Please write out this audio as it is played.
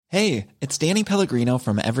Hey, it's Danny Pellegrino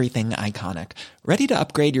from Everything Iconic. Ready to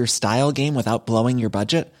upgrade your style game without blowing your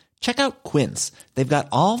budget? Check out Quince. They've got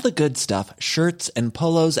all the good stuff, shirts and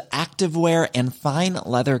polos, activewear, and fine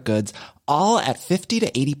leather goods, all at 50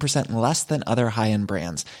 to 80% less than other high-end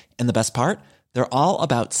brands. And the best part? They're all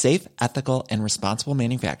about safe, ethical, and responsible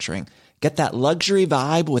manufacturing. Get that luxury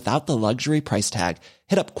vibe without the luxury price tag.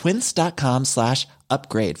 Hit up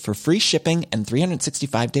quince.com/upgrade for free shipping and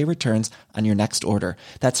 365-day returns on your next order.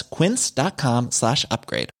 That's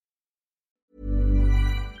quince.com/upgrade.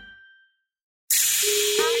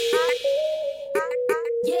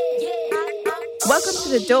 Welcome to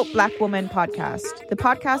the Dope Black Woman podcast, the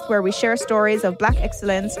podcast where we share stories of Black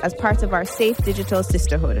excellence as part of our safe digital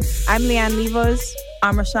sisterhood. I'm Leanne Levos.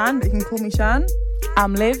 I'm Rashan, but you can call me Shan.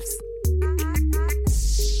 I'm Livs.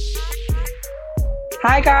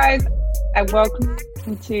 Hi guys, and welcome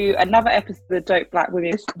to another episode of the Dope Black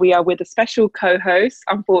Women. We are with a special co-host.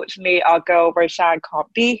 Unfortunately, our girl Roshan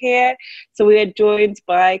can't be here, so we are joined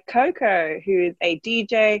by Coco, who is a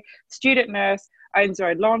DJ, student nurse, owns her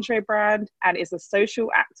own lingerie brand, and is a social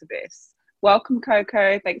activist. Welcome,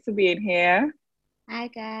 Coco. Thanks for being here. Hi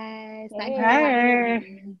guys.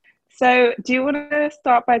 Hey. So, do you want to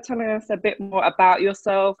start by telling us a bit more about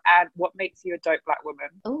yourself and what makes you a dope Black woman?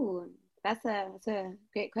 Oh, that's a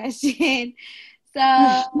great question.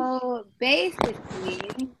 So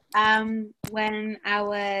basically, when I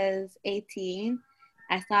was 18,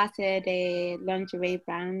 I started a lingerie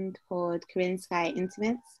brand called Korean Sky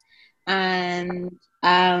Intimates, and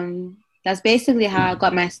that's basically how I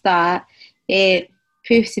got my start. It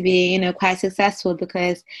proved to be, quite successful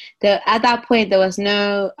because at that point there was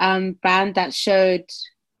no brand that showed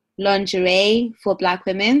lingerie for Black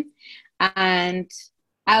women, and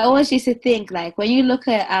I always used to think, like, when you look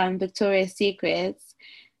at Victoria's Secrets,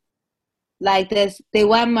 like they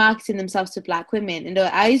weren't marketing themselves to Black women. And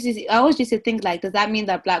I always used to think, like, does that mean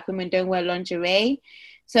that Black women don't wear lingerie?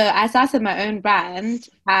 So I started my own brand,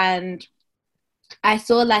 and I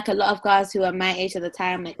saw, like, a lot of girls who were my age at the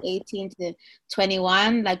time, like 18 to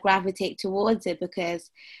 21, like, gravitate towards it,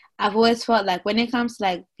 because I've always felt like when it comes to,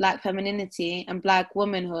 like, Black femininity and Black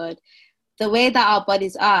womanhood, the way that our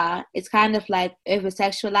bodies are, it's kind of like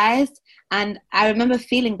over-sexualized. And I remember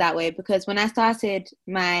feeling that way because when I started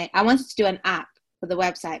I wanted to do an app for the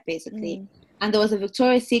website, basically. And there was a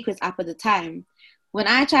Victoria's Secrets app at the time. When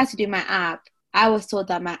I tried to do my app, I was told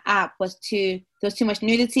that my app there was too much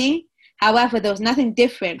nudity. However, there was nothing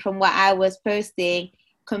different from what I was posting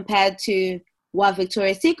compared to what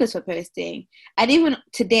Victoria's Secrets were posting. And even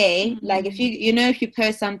today, like, if you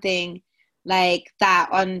post something like that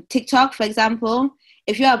on TikTok, for example,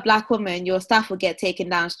 if you're a Black woman, your stuff will get taken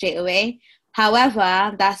down straight away.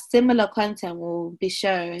 However, that similar content will be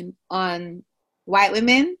shown on white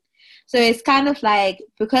women. So it's kind of like,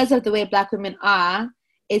 because of the way Black women are,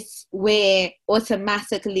 we're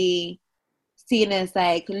automatically seen as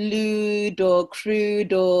like lewd or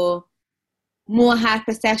crude or more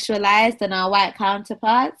hypersexualized than our white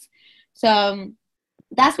counterparts. So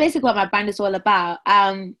that's basically what my brand is all about.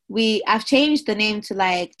 I've changed the name to,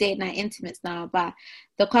 like, Date Night Intimates now, but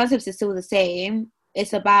the concept is still the same.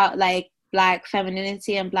 It's about, like, Black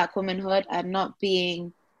femininity and Black womanhood and not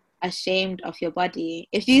being ashamed of your body.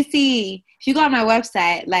 If you go on my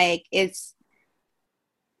website, like, it's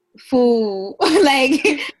full, like,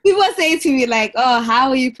 people say to me, like, oh, how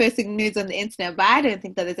are you posting nudes on the internet? But I don't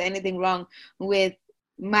think that there's anything wrong with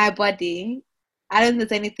my body. I don't think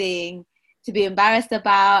there's anything to be embarrassed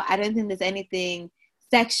about. I don't think there's anything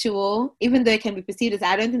sexual, even though it can be perceived as.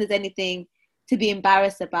 I don't think there's anything to be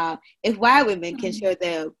embarrassed about. If white women can show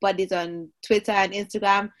their bodies on Twitter and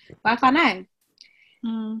Instagram, why can't I?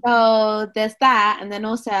 So there's that. And then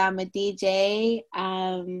also I'm a DJ.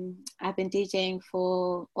 I've been DJing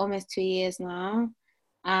for almost 2 years now.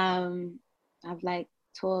 I've, like,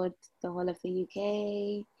 toured the whole of the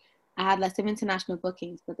UK. I had, like, some international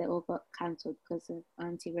bookings, but they all got cancelled because of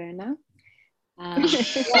Auntie Rona.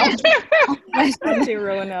 Auntie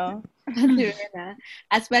Rona.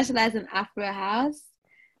 I specialize in Afro House.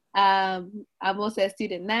 I'm also a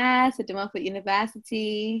student nurse at De Montfort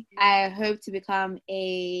University. I hope to become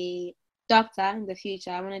a doctor in the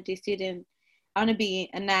future. I want to be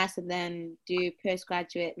a nurse and then do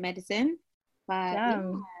postgraduate medicine. But yeah.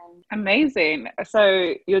 Amazing.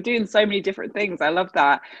 So you're doing so many different things. I love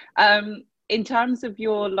that. In terms of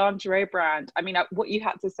your lingerie brand, I mean, what you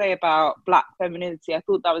had to say about Black femininity, I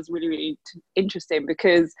thought that was really, really interesting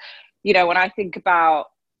because, when I think about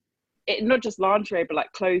not just lingerie, but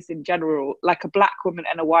like clothes in general. Like a black woman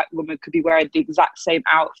and a white woman could be wearing the exact same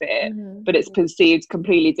outfit, but it's perceived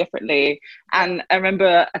completely differently. And I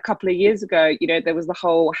remember a couple of years ago, you know, there was the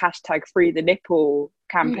whole hashtag free the nipple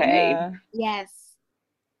campaign. Yes.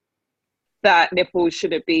 That nipples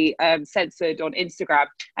shouldn't be censored on Instagram.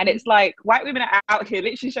 And it's like, white women are out here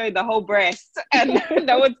literally showing the whole breast and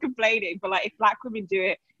no one's complaining. But like, if black women do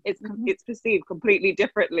it, it's perceived completely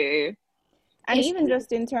differently. And even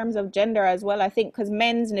just in terms of gender as well, I think, because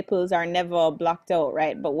men's nipples are never blocked out,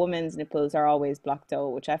 right? But women's nipples are always blocked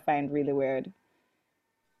out, which I find really weird.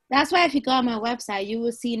 That's why if you go on my website, you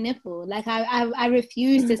will see nipple. Like, I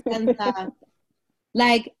refuse to censor.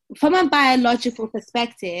 Like, from a biological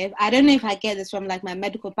perspective, I don't know if I get this from like my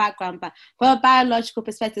medical background, but from a biological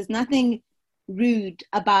perspective, there's nothing rude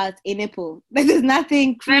about a nipple. Like, there's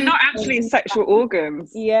nothing crude. They're not actually sexual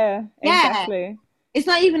organs. Yeah, exactly. It's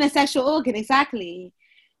not even a sexual organ, exactly.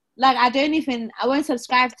 Like, I won't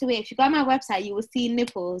subscribe to it. If you go on my website, you will see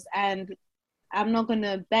nipples, and I'm not going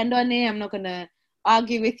to bend on it. I'm not going to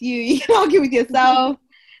argue with you. You can argue with yourself.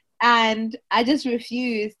 And I just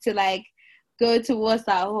refuse to, like, go towards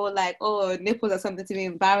that whole, like, oh, nipples are something to be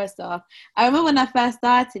embarrassed of. I remember when I first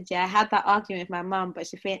started, I had that argument with my mum, but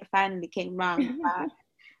she finally came round.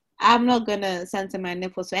 I'm not going to censor my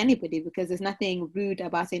nipples for anybody because there's nothing rude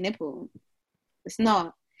about a nipple. It's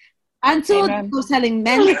not. Until people telling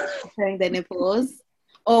men to stop showing their nipples,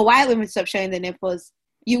 or white women to stop showing their nipples,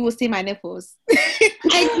 you will see my nipples.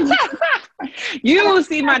 You will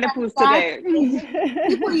see my nipples today.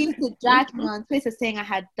 People used to drag me on Twitter saying I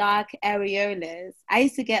had dark areolas. I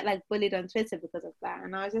used to get like bullied on Twitter because of that,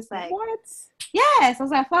 and I was just like, what? Yes, I was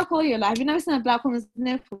like, fuck all your life. You've never seen a black woman's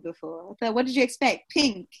nipple before. So what did you expect?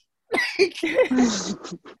 Pink.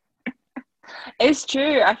 It's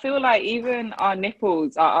true. I feel like even our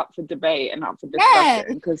nipples are up for debate and up for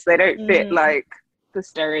discussion because they don't fit like the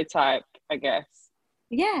stereotype, I guess.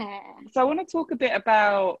 Yeah. So I want to talk a bit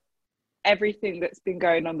about everything that's been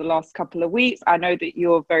going on the last couple of weeks. I know that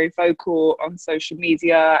you're very vocal on social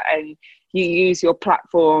media and you use your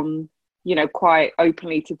platform, you know, quite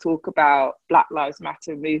openly to talk about Black Lives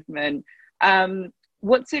Matter movement.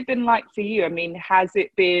 What's it been like for you? I mean, has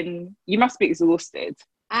it been, you must be exhausted.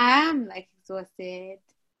 I am like exhausted.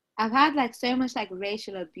 I've had like so much like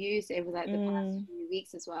racial abuse over like the past few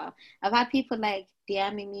weeks as well. I've had people like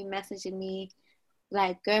DMing me, messaging me,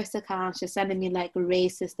 like ghost accounts just sending me like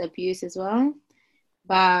racist abuse as well.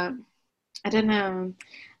 But I don't know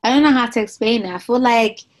how to explain it. I feel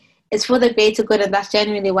like it's for the greater good, and that's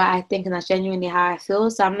genuinely what I think, and that's genuinely how I feel.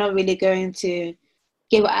 So I'm not really going to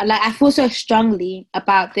I feel so strongly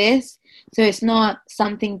about this. So it's not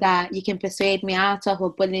something that you can persuade me out of or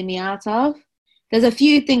bully me out of. There's a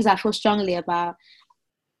few things I feel strongly about.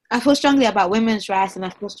 I feel strongly about women's rights, and I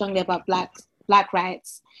feel strongly about black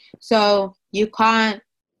rights. So you can't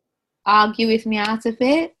argue with me out of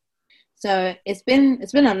it. So it's been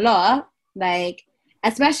a lot, like,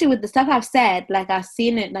 especially with the stuff I've said, like I've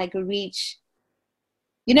seen it like reach,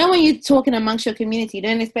 you know, when you're talking amongst your community, you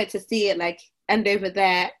don't expect to see it like end over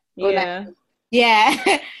there.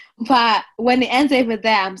 But when it ends over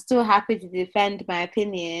there, I'm still happy to defend my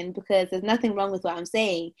opinion because there's nothing wrong with what I'm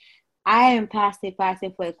saying. I am personally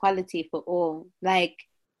fighting for equality for all. Like,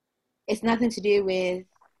 it's nothing to do with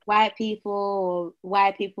white people or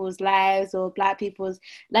white people's lives or black people's,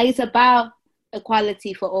 like, it's about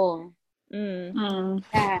equality for all. Yeah. And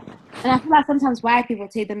I feel like sometimes white people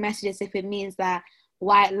take the message as if it means that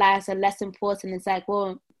white lives are less important. It's like,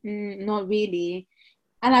 well, not really.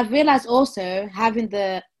 And I've realized also, having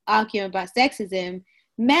the argument about sexism,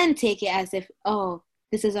 men take it as if, oh,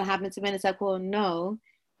 this doesn't happen to men. It's like, well, no.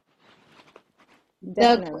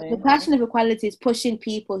 The question of equality is pushing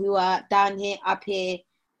people who are down here, up here,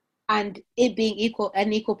 and it being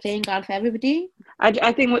an equal playing ground for everybody.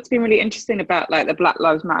 I think what's been really interesting about like the Black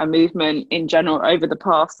Lives Matter movement in general over the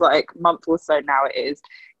past like month or so now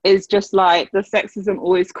is just like the sexism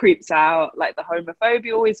always creeps out, like the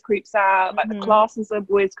homophobia always creeps out, like the classism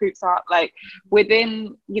always creeps out. Like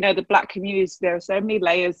within, you know, the black communities, there are so many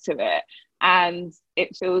layers to it. And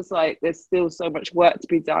it feels like there's still so much work to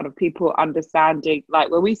be done of people understanding, like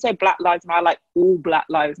when we say Black Lives Matter, like all Black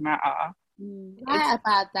Lives Matter. Right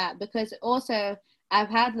about that, because also I've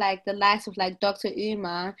had like the likes of like Dr.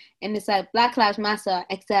 Umar, and it's like Black Lives Matter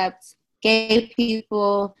except gay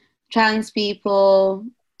people, trans people.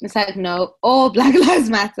 It's like, no, all Black Lives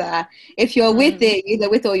Matter. If you're with it, you're either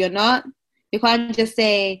with it or you're not. You can't just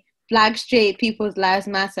say Black straight people's lives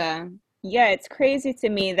matter. Yeah, it's crazy to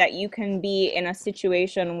me that you can be in a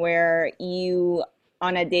situation where you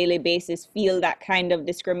on a daily basis feel that kind of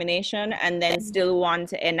discrimination and then still want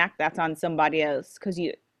to enact that on somebody else? Because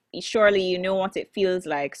surely you know what it feels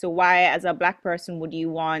like. So why, as a Black person, would you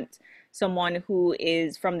want someone who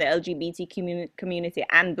is from the LGBT community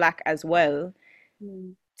and Black as well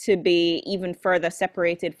to be even further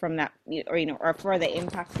separated from that, or or further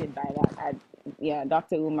impacted by that? Yeah,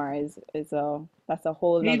 Dr. Umar is that's a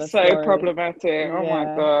whole nother He's so story. problematic. Oh my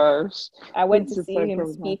gosh. I went to see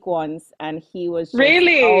him speak once, and he was just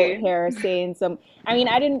really out here saying some. I mean,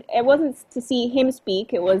 it wasn't to see him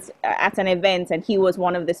speak. It was at an event, and he was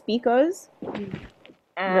one of the speakers. And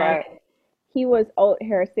right. he was out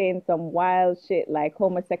here saying some wild shit like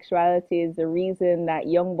homosexuality is the reason that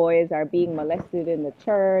young boys are being molested in the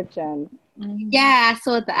church, and yeah, I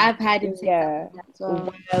saw that. I've had him say that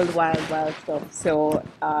as well. Wild stuff. So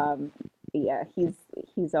yeah,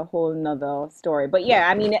 he's a whole nother story. But yeah,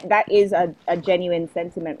 I mean, that is a genuine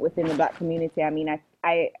sentiment within the Black community. I mean,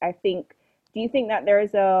 I think, do you think that there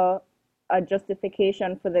is a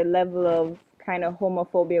justification for the level of kind of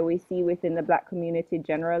homophobia we see within the Black community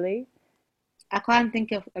generally? I can't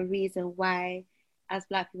think of a reason why as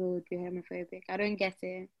Black people would be homophobic. I don't get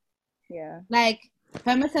it. Yeah. Like,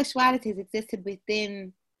 homosexuality has existed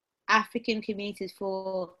within African communities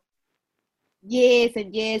for years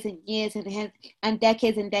and years and years and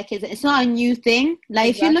decades and decades. It's not a new thing.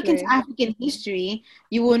 Like, if you look into African history,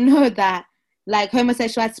 you will know that, like,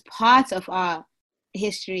 homosexuality is part of our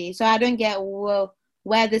history. So I don't get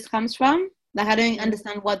where this comes from. Like, I don't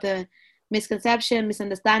understand what the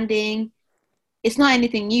misunderstanding. It's not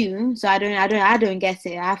anything new, so I don't get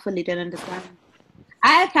it. I fully don't understand.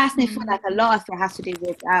 I personally feel like a lot of it has to do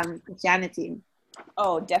with Christianity.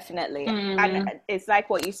 Oh, definitely. And it's like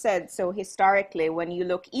what you said. So historically, when you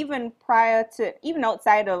look even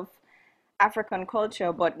outside of African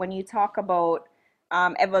culture, but when you talk about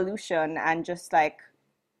evolution and just like,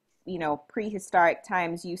 prehistoric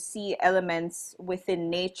times, you see elements within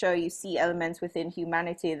nature, you see elements within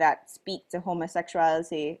humanity that speak to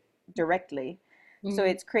homosexuality directly. So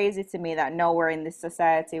it's crazy to me that now we're in this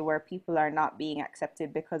society where people are not being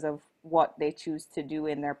accepted because of what they choose to do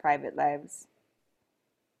in their private lives.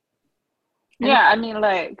 Yeah, I mean,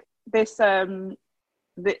 like this,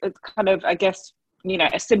 it's kind of, I guess,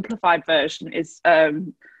 a simplified version is,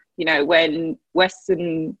 when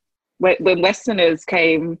Westerners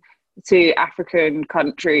came to African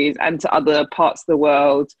countries and to other parts of the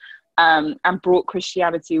world, and brought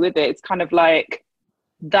Christianity with it. It's kind of like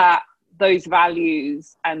that. Those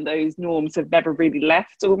values and those norms have never really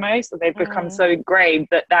left, almost, and they've become so ingrained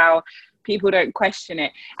that now people don't question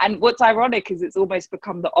it. And what's ironic is it's almost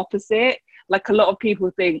become the opposite. Like, a lot of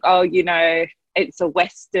people think, it's a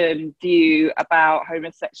Western view about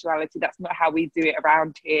homosexuality. That's not how we do it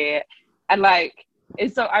around here. And like,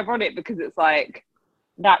 it's so ironic because it's like,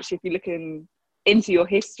 naturally, if you're looking into your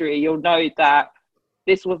history, you'll know that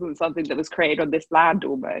this wasn't something that was created on this land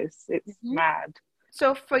almost. It's mad.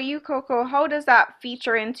 So for you, Coco, how does that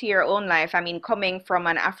feature into your own life? I mean, coming from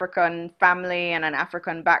an African family and an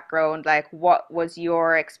African background, like, what was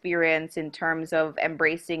your experience in terms of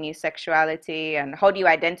embracing your sexuality, and how do you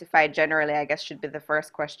identify generally, I guess, should be the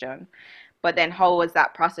first question. But then how was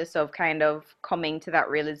that process of kind of coming to that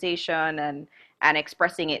realization and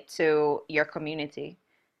expressing it to your community?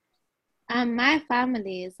 My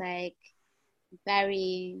family is like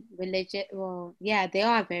very religious. Well, yeah, they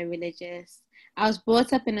are very religious. I was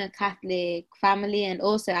brought up in a Catholic family, and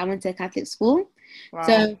also I went to a Catholic school. Wow.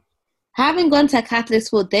 So having gone to a Catholic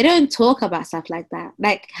school, they don't talk about stuff like that.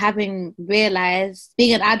 Like, having realized,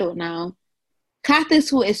 being an adult now, Catholic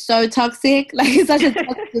school is so toxic. Like, it's such a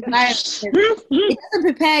toxic environment. It doesn't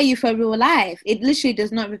prepare you for real life. It literally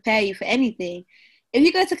does not prepare you for anything. If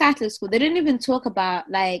you go to Catholic school, they don't even talk about,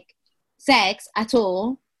 like, sex at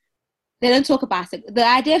all. They don't talk about it. The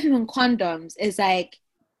idea of even condoms is like,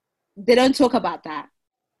 they don't talk about that,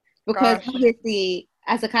 because obviously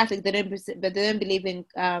as a Catholic they don't believe in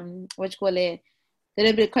they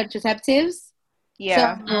don't believe contraceptives.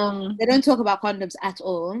 Yeah. So they don't talk about condoms at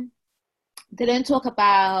all. They don't talk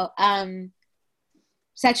about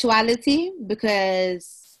sexuality,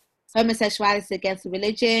 because homosexuality is against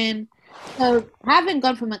religion. So having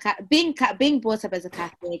gone from being brought up as a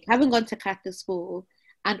Catholic, having gone to Catholic school,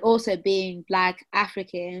 and also being Black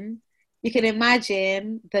African, you can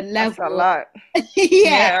imagine the level. That's a lot.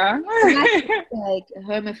 Yeah. Like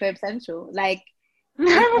homophobe central. Like,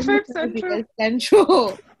 homophobe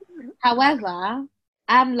central. However,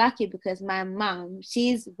 I'm lucky because my mom,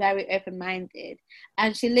 she's very open-minded,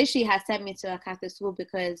 and she literally has sent me to a Catholic school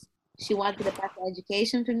because she wanted a better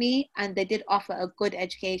education for me, and they did offer a good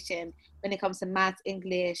education when it comes to maths,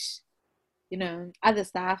 English, other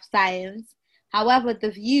stuff, science. However,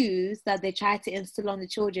 the views that they try to instill on the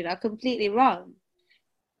children are completely wrong.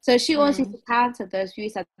 So she always used to counter those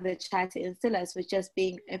views that they try to instill us with just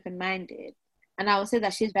being open-minded. And I would say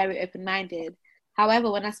that she's very open-minded.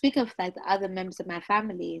 However, when I speak of like the other members of my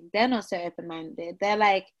family, they're not so open-minded. They're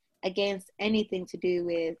like against anything to do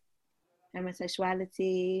with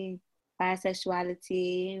homosexuality,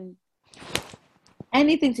 bisexuality,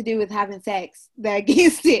 anything to do with having sex. They're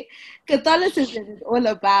against it. Catholicism is all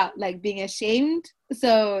about like being ashamed.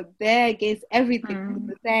 So they're against everything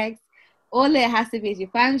with sex. All it has to be is you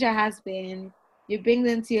find your husband, you bring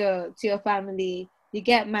them to your family, you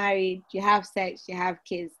get married, you have sex, you have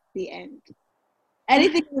kids, the end.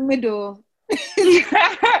 Anything in the middle.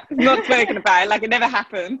 Not spoken about, like it never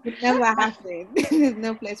happened. It never happened. There's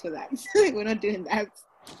no place for that. We're not doing that.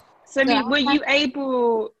 So were you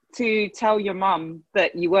able to tell your mum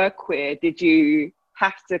that you were queer? Did you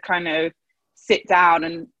have to kind of sit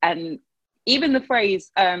down and even the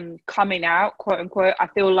phrase coming out, quote unquote, I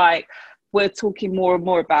feel like we're talking more and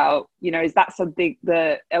more about, is that something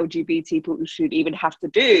that LGBT people should even have to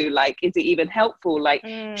do? Like, is it even helpful? Like,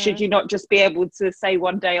 should you not just be able to say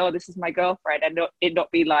one day, oh, this is my girlfriend, and it not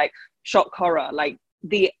be like shock horror, like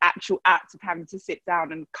the actual act of having to sit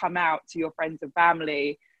down and come out to your friends and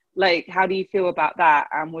family? Like, how do you feel about that?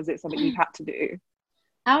 And was it something you've had to do?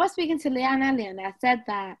 I was speaking to Leanne earlier, and I said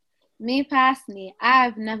that me personally,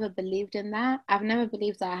 I've never believed in that. I've never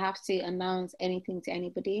believed that I have to announce anything to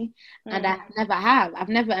anybody. And I never have. I've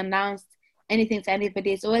never announced anything to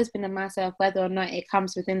anybody. It's always been a matter of whether or not it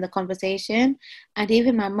comes within the conversation. And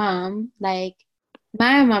even my mom, like,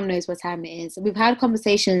 my mom knows what time it is. We've had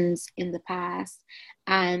conversations in the past,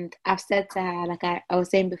 and I've said to her, like I was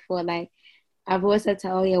saying before, like, I've always said to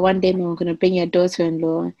her, oh yeah, one day, Mom, I'm going to bring your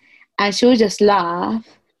daughter-in-law. And she'll just laugh.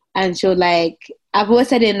 And she'll like, I've always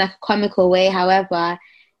said it in like a comical way. However,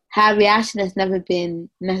 her reaction has never been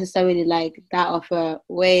necessarily like that of a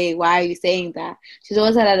way, why are you saying that? She's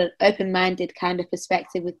always had an open-minded kind of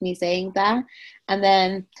perspective with me saying that. And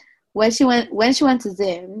then when she went to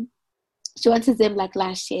Zim, she went to Zim like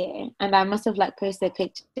last year, and I must have like posted a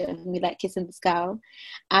picture of me like kissing this girl.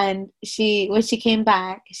 And when she came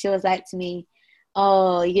back, she was like to me,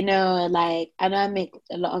 oh, like, I know I make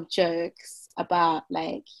a lot of jokes about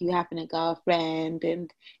like you having a girlfriend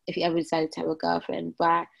and if you ever decided to have a girlfriend,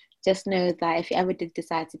 but just know that if you ever did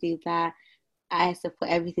decide to do that, I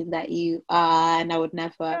support everything that you are, and I would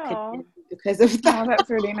never continue because of that. Oh, that's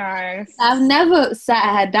really nice. I've never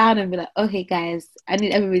sat her down and be like, okay guys, I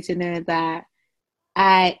need everybody to know that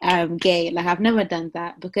I am gay. Like, I've never done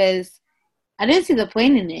that because I don't see the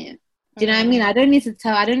point in it. Do you know what I mean? I don't need to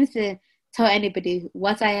tell anybody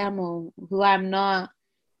what I am or who I'm not.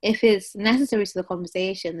 If it's necessary to the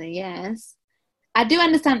conversation, then yes. I do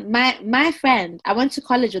understand. My friend, I went to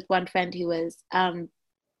college with one friend who was,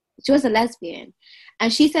 she was a lesbian.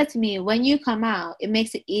 And she said to me, when you come out, it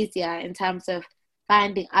makes it easier in terms of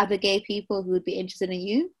finding other gay people who would be interested in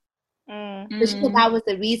you. So she said that was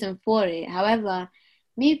the reason for it. However,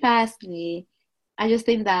 me personally, I just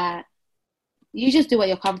think that you just do what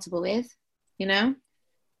you're comfortable with,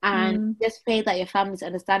 and just pray that your family's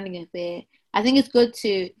understanding of it. I think it's good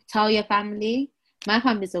to tell your family. My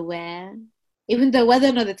family's aware. Even though whether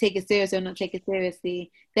or not they take it seriously or not take it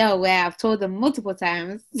seriously, they're aware. I've told them multiple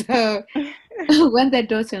times. So when their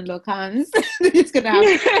daughter-in-law comes, they're just going to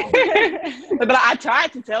have But I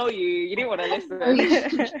tried to tell you. You didn't want to listen.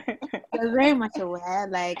 They're very much aware.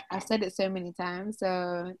 Like, I've said it so many times.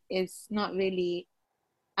 So it's not really...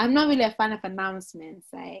 I'm not really a fan of announcements.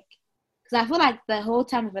 Like, because I feel like the whole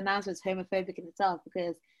time of announcements is homophobic in itself,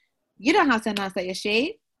 because you don't have to announce that you're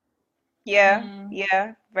straight.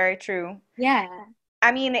 Yeah, very true. Yeah.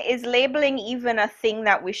 I mean, is labeling even a thing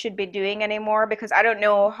that we should be doing anymore? Because I don't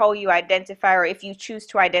know how you identify or if you choose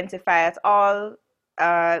to identify at all.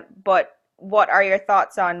 But what are your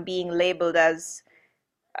thoughts on being labeled as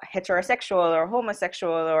heterosexual or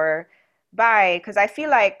homosexual or bi? Because I feel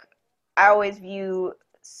like I always view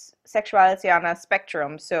sexuality on a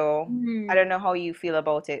spectrum. So I don't know how you feel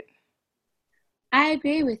about it. I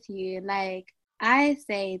agree with you. Like, I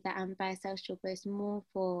say that I'm bisexual, but it's more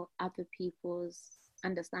for other people's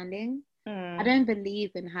understanding. I don't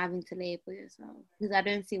believe in having to label yourself because I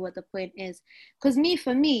don't see what the point is. Because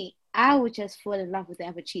for me, I would just fall in love with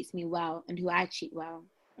whoever treats me well and who I treat well.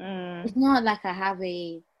 It's not like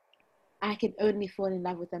I can only fall in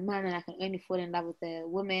love with a man and I can only fall in love with a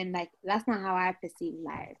woman. Like, that's not how I perceive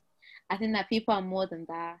life. I think that people are more than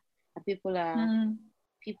that. And people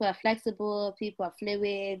are flexible, people are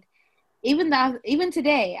fluid. Even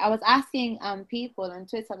today, I was asking people on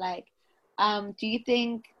Twitter, like, do you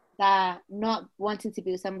think that not wanting to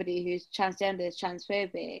be with somebody who's transgender is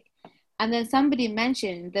transphobic. And then somebody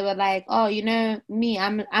mentioned, they were like, oh, you know, me,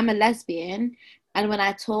 I'm a lesbian. And when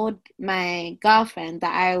I told my girlfriend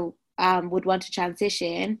that I would want to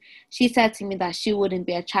transition, she said to me that she wouldn't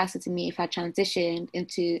be attracted to me if I transitioned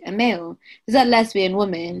into a male. This is a lesbian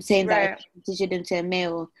woman saying that if I transitioned into a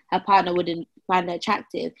male, her partner wouldn't find her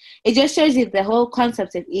attractive. It just shows you the whole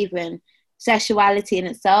concept of even sexuality in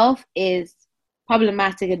itself is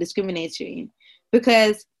problematic and discriminatory.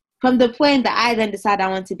 Because from the point that I then decide I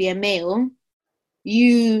want to be a male,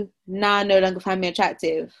 you now no longer find me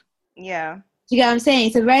attractive. Yeah. Do you get what I'm saying?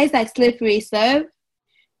 It's a very like slippery slope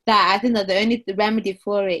that I think that the only remedy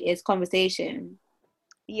for it is conversation.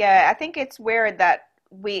 Yeah, I think it's weird that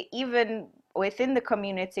we, even within the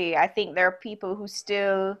community, I think there are people who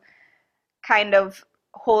still kind of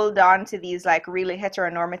hold on to these like really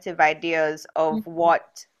heteronormative ideas of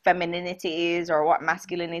what femininity is or what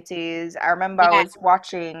masculinity is. I remember I was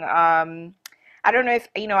watching I don't know if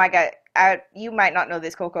you know, you might not know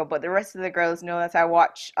this, Coco, but the rest of the girls know that I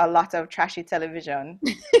watch a lot of trashy television.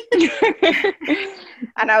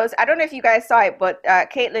 And I don't know if you guys saw it, but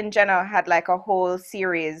Caitlyn Jenner had like a whole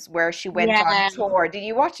series where she went on tour. Did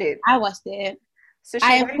you watch it? I watched it. So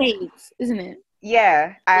I Am Kate, isn't it?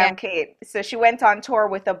 Yeah, I Am Kate. So she went on tour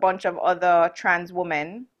with a bunch of other trans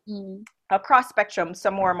women across spectrum.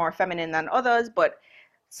 Some were more feminine than others, but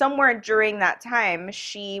somewhere during that time,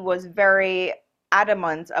 she was very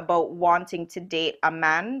adamant about wanting to date a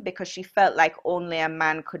man because she felt like only a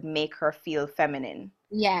man could make her feel feminine.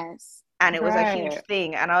 Yes. And it was a huge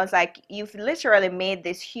thing. And I was like, you've literally made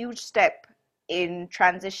this huge step in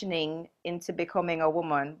transitioning into becoming a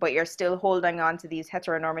woman, but you're still holding on to these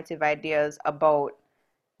heteronormative ideas about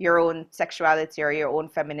your own sexuality or your own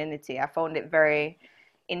femininity. I found it very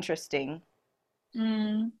interesting.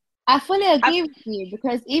 I fully agree with you,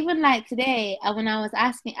 because even like today, when I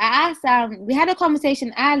asked, we had a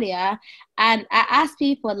conversation earlier, and I asked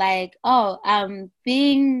people like,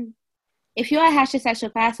 if you're a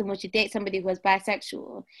heterosexual person, would you date somebody who was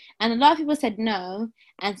bisexual? And a lot of people said no,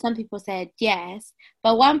 and some people said yes.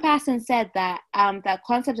 But one person said that that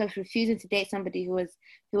concept of refusing to date somebody who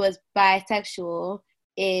was bisexual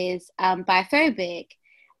is biphobic.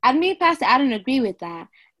 And me personally, I don't agree with that.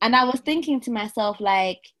 And I was thinking to myself,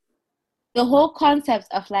 like, the whole concept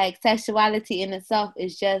of like sexuality in itself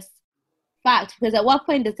is just fact, because at what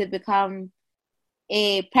point does it become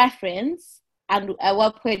a preference? And at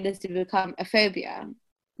what point does it become a phobia?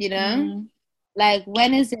 You know? Like,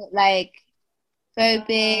 when is it like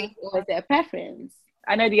phobic or is it a preference?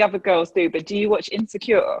 I know the other girls do, but do you watch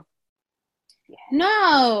Insecure?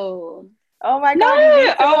 No. Oh my God.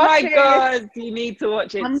 No! Oh my God. You need to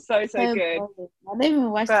watch it. It's so good. I don't even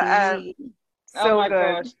watch TV. Oh my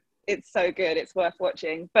gosh. It's so good. It's worth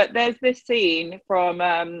watching. But there's this scene from,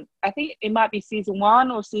 I think it might be season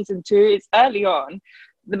 1 or season 2. It's early on.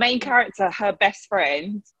 The main character, her best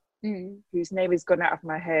friend, whose name has gone out of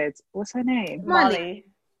my head. What's her name?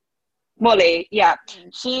 Molly, yeah.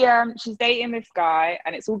 She's dating this guy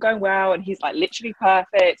and it's all going well and he's like literally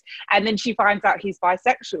perfect. And then she finds out he's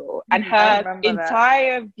bisexual and her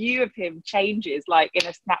entire view of him changes like in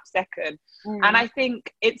a snap second. And I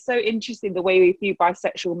think it's so interesting the way we view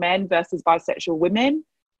bisexual men versus bisexual women.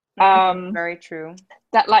 Very true.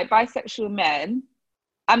 That like bisexual men,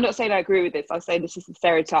 I'm not saying I agree with this, I'll say this is a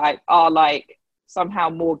stereotype, are like somehow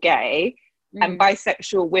more gay, and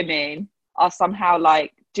bisexual women are somehow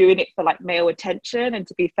like doing it for like male attention and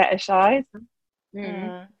to be fetishized.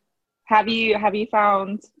 Have you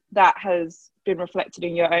found that has been reflected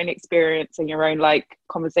in your own experience and your own like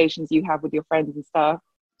conversations you have with your friends and stuff?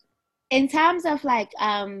 In terms of like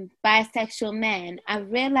bisexual men, I've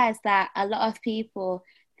realized that a lot of people,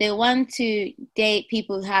 they want to date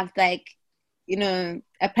people who have like, you know,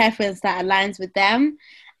 a preference that aligns with them.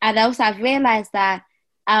 And also I've realized that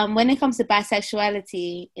when it comes to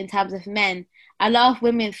bisexuality in terms of men, a lot of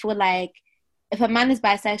women feel like if a man is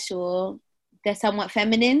bisexual, they're somewhat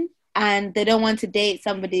feminine and they don't want to date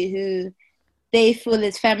somebody who they feel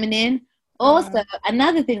is feminine. Also,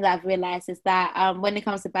 another thing that I've realized is that when it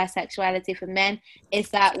comes to bisexuality for men, is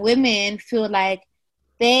that women feel like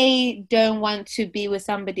they don't want to be with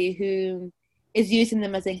somebody who is using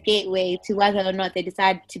them as a gateway to whether or not they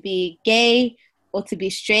decide to be gay or to be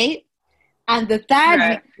straight. And the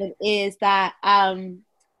third reason is that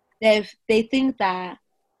they think that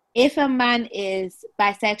if a man is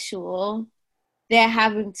bisexual, they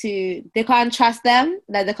can't trust them.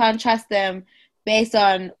 Like they can't trust them based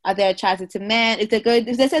on are they attracted to men. If they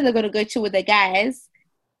say they're going to go chill with the guys,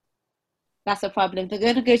 that's a problem. If they're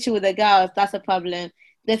going to go chill with the girls, that's a problem.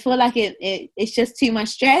 they feel like it's just too much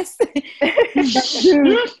stress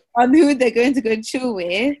on who they're going to go chill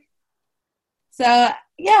with. So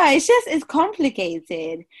yeah, it's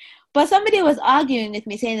complicated. But somebody was arguing with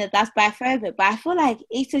me saying that that's biphobic, but I feel like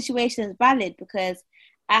each situation is valid, because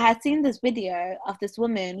I had seen this video of this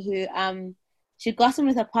woman who she got in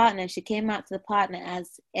with her partner. She came out to the partner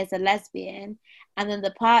as a lesbian, and then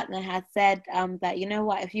the partner had said that, you know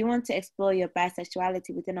what, if you want to explore your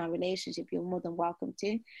bisexuality within our relationship, you're more than welcome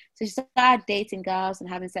to. So she started dating girls and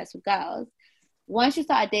having sex with girls. Once she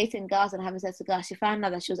started dating girls and having sex with girls, she found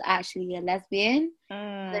out that she was actually a lesbian.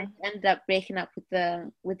 So she ended up breaking up with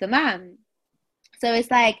the man. So it's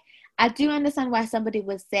like, I do understand why somebody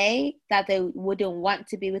would say that they wouldn't want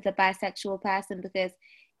to be with a bisexual person, because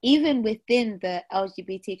even within the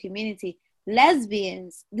LGBT community,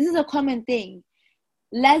 lesbians, this is a common thing.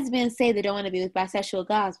 Lesbians say they don't want to be with bisexual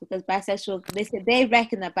girls because they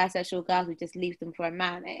reckon that bisexual girls would just leave them for a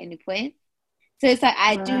man at any point. So it's like,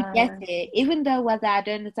 I do get it, even though whether I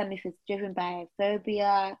don't understand if it's driven by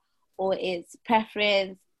phobia or it's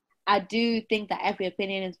preference, I do think that every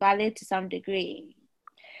opinion is valid to some degree.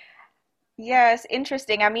 Yes,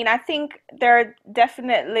 interesting. I mean, I think there are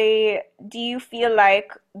definitely, do you feel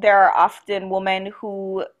like there are often women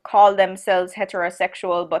who call themselves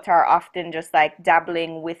heterosexual but are often just like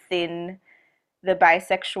dabbling within the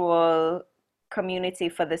bisexual community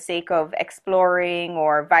for the sake of exploring,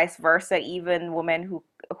 or vice versa, even women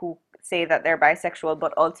who say that they're bisexual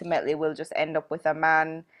but ultimately will just end up with a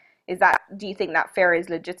man? Do you think that fear is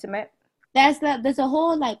legitimate? There's a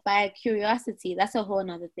whole, like, by curiosity, that's a whole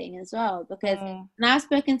nother thing as well, because now I've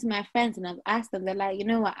spoken to my friends and I've asked them, they're like, you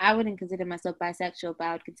know what, I wouldn't consider myself bisexual, but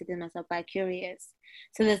I would consider myself bi-curious.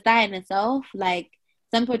 So there's that in itself. Like,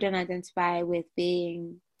 some people don't identify with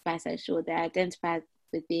being bisexual, they identify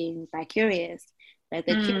with being bi-curious. Like,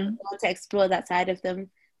 they want to explore that side of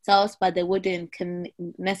themselves, but they wouldn't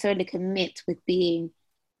necessarily commit with being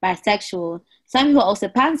bisexual. Some people are also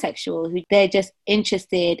pansexual, who they're just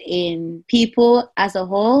interested in people as a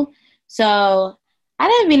whole. So I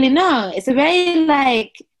don't really know. It's a very,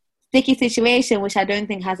 like, sticky situation, which I don't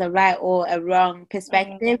think has a right or a wrong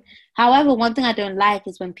perspective. However, one thing I don't like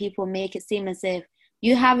is when people make it seem as if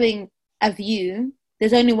you having a view,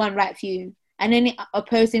 there's only one right view, and any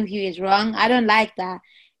opposing view is wrong. I don't like that.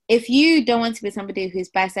 If you don't want to be somebody who's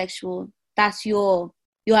bisexual, that's you're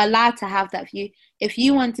allowed to have that view. If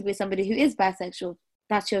you want to be somebody who is bisexual,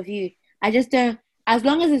 that's your view. I just don't, as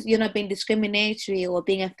long as you're not being discriminatory or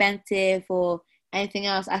being offensive or anything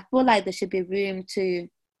else, I feel like there should be room to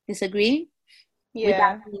disagree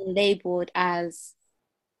without being labeled as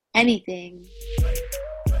anything.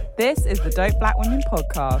 This is the Dope Black Women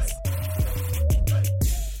podcast.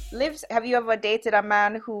 Liv, have you ever dated a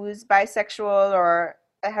man who's bisexual, or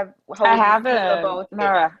I haven't.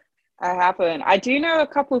 No, I haven't. I do know a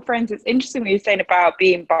couple of friends. It's interesting what you're saying about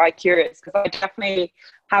being bi-curious, because I definitely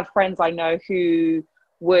have friends I know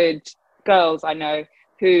girls I know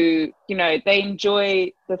who, you know, they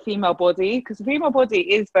enjoy the female body, because the female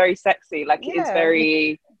body is very sexy. Like, it is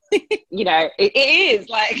very, you know, it is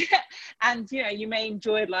like, and, you know, you may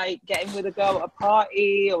enjoy, like, getting with a girl at a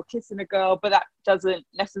party or kissing a girl, but that doesn't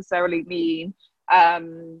necessarily mean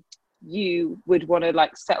you would want to,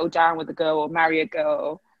 like, settle down with a girl or marry a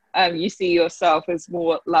girl. You see yourself as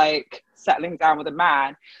more like settling down with a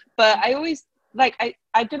man. But I always, like,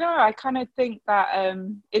 I don't know, I kind of think that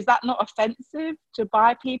is that not offensive to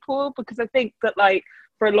bi people? Because I think that, like,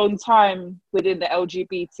 for a long time within the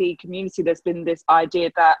LGBT community, there's been this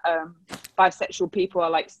idea that bisexual people are,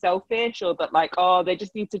 like, selfish, or that, like, oh, they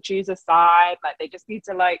just need to choose a side, like, they just need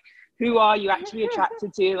to, like, who are you actually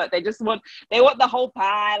attracted to? Like, they want the whole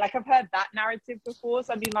pie. Like, I've heard that narrative before.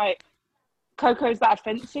 So I mean, like, Coco, is that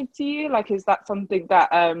offensive to you? Like, is that something that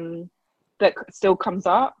that still comes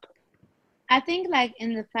up? I think, like,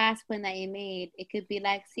 in the first point that you made, it could be,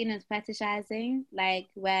 like, seen as fetishizing, like,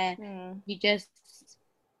 where you just,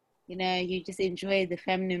 you know, you just enjoy the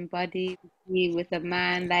feminine body with a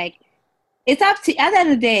man. Like, it's up to, at the end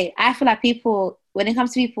of the day, I feel like people, when it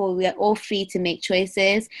comes to people, we are all free to make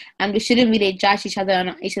choices, and we shouldn't really judge each other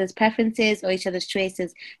on each other's preferences or each other's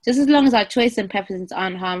choices, just as long as our choices and preferences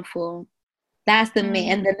aren't harmful. That's the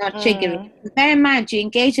main, and they're not triggering. Bear in mind, you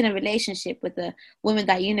engage in a relationship with a woman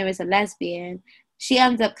that you know is a lesbian. She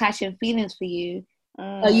ends up catching feelings for you,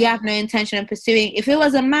 or you have no intention of pursuing. If it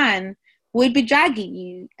was a man, we'd be dragging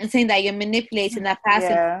you and saying that you're manipulating that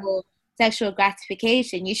person for sexual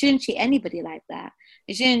gratification. You shouldn't treat anybody like that.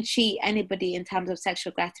 You shouldn't treat anybody in terms of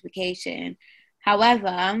sexual gratification.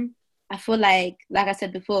 However, I feel like I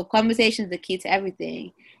said before, conversation is the key to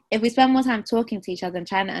everything. If we spend more time talking to each other and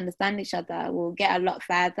trying to understand each other, we'll get a lot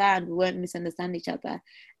further and we won't misunderstand each other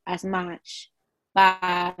as much.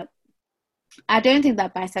 But I don't think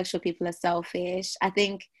that bisexual people are selfish. I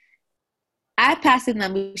personally think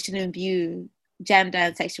that we shouldn't view gender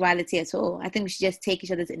and sexuality at all. I think we should just take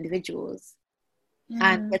each other as individuals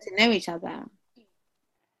and get to know each other.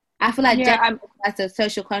 I feel like gender as a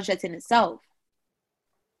social construct in itself.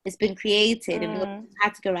 It's been created in order to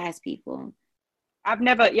categorize people. I've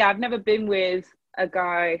never been with a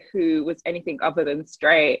guy who was anything other than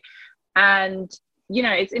straight. And, you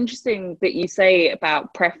know, it's interesting that you say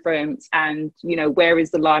about preference and, you know, where is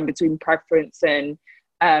the line between preference and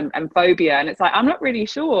phobia? And it's like, I'm not really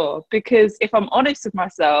sure, because if I'm honest with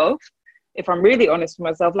myself, if I'm really honest with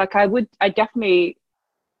myself, like I definitely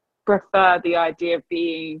prefer the idea of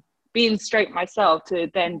being straight myself to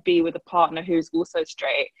then be with a partner who's also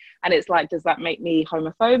straight. And it's like, does that make me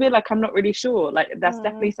homophobic? Like, I'm not really sure. Like, that's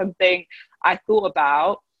definitely something I thought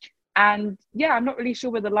about. And yeah, I'm not really sure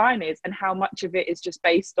where the line is and how much of it is just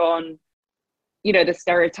based on, you know, the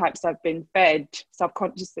stereotypes I've been fed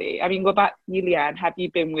subconsciously. I mean, what about you, Leanne? Have you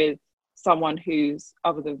been with someone who's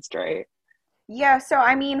other than straight? Yeah, so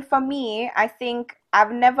I mean, for me, I think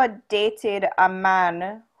I've never dated a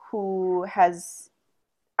man who has,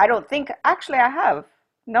 I don't think, actually I have.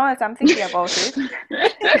 No, as I'm thinking about it.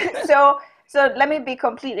 So let me be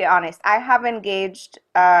completely honest. I have engaged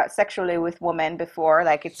sexually with women before.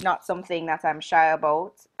 Like, it's not something that I'm shy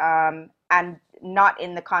about. And not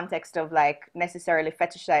in the context of like necessarily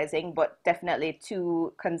fetishizing, but definitely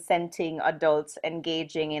two consenting adults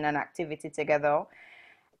engaging in an activity together.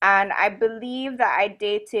 And I believe that I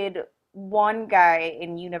dated one guy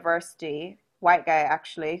in university, white guy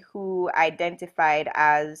actually, who didn't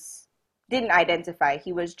identify.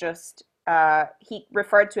 He was just, he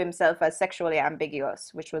referred to himself as sexually ambiguous,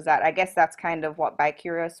 which was that, I guess that's kind of what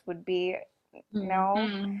bicurious would be, you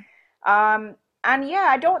know? And yeah,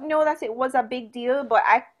 I don't know that it was a big deal, but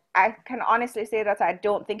I can honestly say that I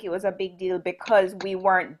don't think it was a big deal because we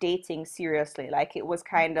weren't dating seriously. Like, it was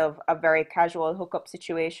kind of a very casual hookup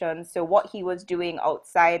situation. So what he was doing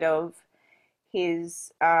outside of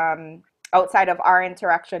his outside of our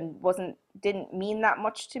interaction didn't mean that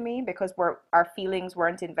much to me, because our feelings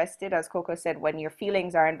weren't invested. As Coco said, when your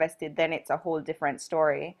feelings are invested, then it's a whole different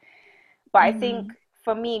story. But I think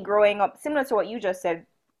for me, growing up, similar to what you just said,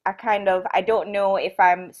 I don't know if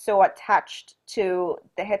I'm so attached to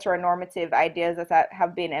the heteronormative ideas that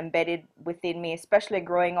have been embedded within me, especially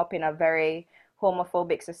growing up in a very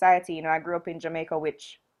homophobic society. You know, I grew up in Jamaica,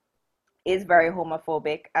 which is very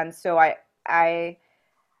homophobic. And so I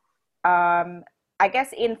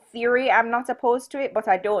guess in theory, I'm not opposed to it, but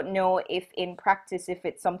I don't know if in practice, if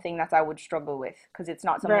it's something that I would struggle with, because it's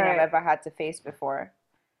not something I've ever had to face before.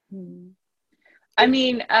 I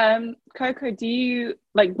mean, Coco,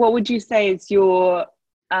 what would you say is your,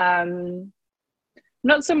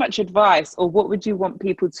 not so much advice, or what would you want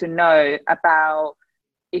people to know about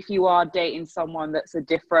if you are dating someone that's a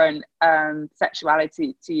different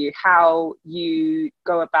sexuality to you, how you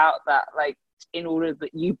go about that, like, in order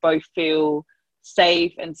that you both feel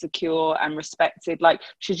safe and secure and respected? Like,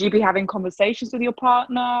 should you be having conversations with your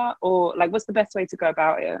partner, or like, what's the best way to go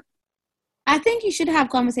about it? I think you should have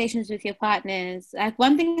conversations with your partners. Like,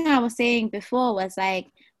 one thing I was saying before was like,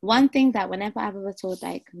 one thing that whenever I've ever told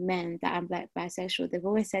like men that I'm like bisexual, they've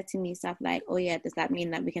always said to me stuff like, oh yeah, does that mean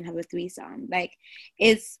that we can have a threesome? Like,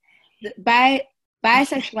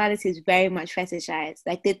 bisexuality is very much fetishized.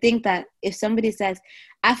 Like, they think that if somebody says,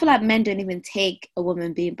 I feel like men don't even take a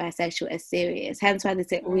woman being bisexual as serious. Hence why they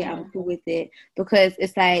say, oh yeah, I'm cool with it. Because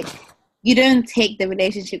it's like, you don't take the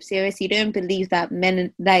relationship serious. You don't believe that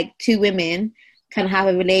men, like two women, can have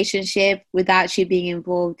a relationship without you being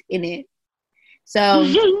involved in it. So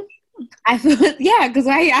I feel, yeah, because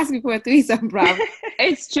why are you asking for a threesome, bro?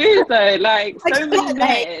 It's true though. Like, so many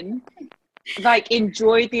men like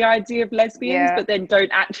enjoy the idea of lesbians, but then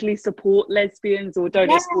don't actually support lesbians or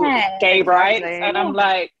don't support gay rights. And I'm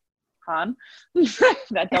like, hon,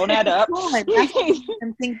 that don't add up. That's what I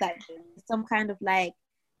think that some kind of like,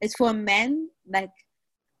 it's for men, like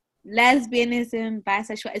lesbianism,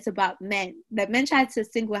 bisexual, it's about men. Like, men try to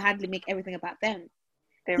single-handedly make everything about them.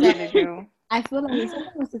 They really do. I feel like if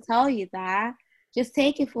someone was to tell you that, just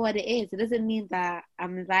take it for what it is. It doesn't mean that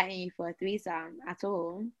I'm inviting you for a threesome at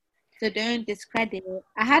all. So don't discredit it.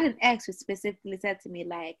 I had an ex who specifically said to me,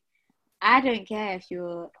 like, I don't care if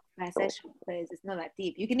you're bisexual because it's not that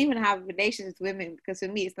deep. You can even have relations with women, because for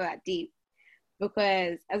me, it's not that deep.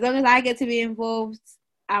 Because as long as I get to be involved,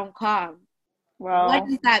 I'm calm. Well, what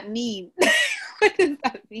does that mean? What does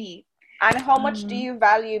that mean? And how much do you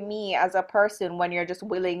value me as a person when you're just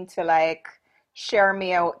willing to like share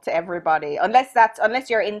me out to everybody? Unless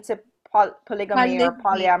you're into polygamy or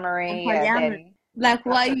polyamory, yeah, then like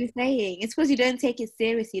what are you saying? It's because you don't take it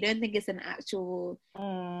seriously. You don't think it's an actual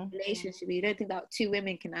relationship. You don't think that two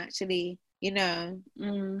women can actually, you know,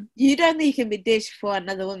 you don't think you can be ditched for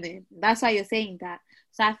another woman. That's why you're saying that.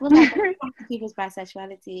 So I feel like when it comes to people's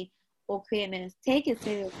bisexuality or queerness, take it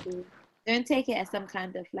seriously. Don't take it as some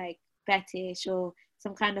kind of like fetish or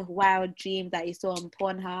some kind of wild dream that you saw on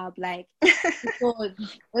Pornhub. Like, what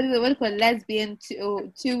is it called? Lesbian,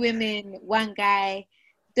 two women, one guy.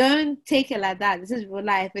 Don't take it like that. This is real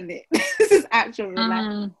life, isn't it? This is actual real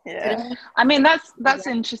life. Yeah. I mean, that's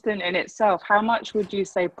interesting in itself. How much would you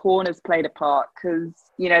say porn has played a part? Because,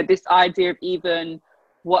 you know, this idea of even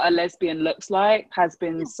what a lesbian looks like has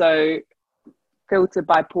been so filtered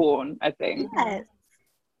by porn, I think. Yes.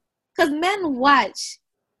 Because men watch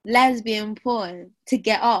lesbian porn to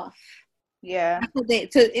get off. Yeah.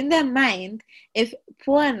 So in their mind, if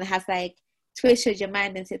porn has like twisted your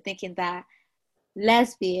mind into thinking that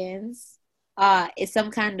lesbians is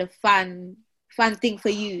some kind of fun thing for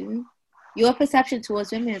you, your perception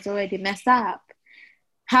towards women is already messed up.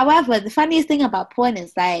 However, the funniest thing about porn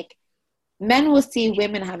is like men will see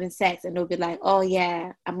women having sex and they'll be like, oh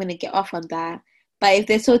yeah, I'm gonna get off on that. But if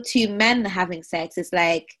they saw two men having sex, it's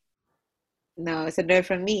like, no, it's a no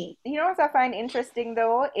from me. You know what I find interesting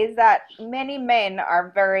though is that many men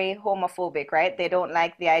are very homophobic, right? They don't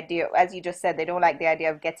like the idea, as you just said, they don't like the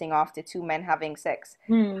idea of getting off to two men having sex.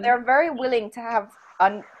 They're very willing to have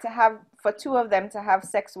for two of them to have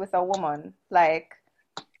sex with a woman. Like,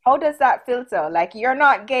 how does that filter? Like, you're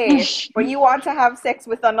not gay, but you want to have sex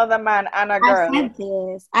with another man and a girl. I said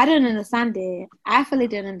this. I don't understand it. I fully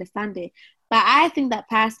don't understand it. But I think that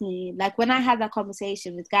personally, like when I had that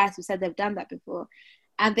conversation with guys who said they've done that before,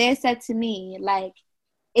 and they said to me, like,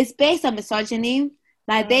 it's based on misogyny.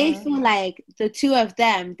 Like they feel like the two of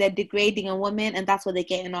them, they're degrading a woman and that's what they're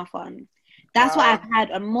getting off on. That's what I've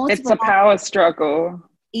had on multiple. It's a power struggle.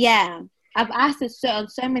 Yeah. I've asked it on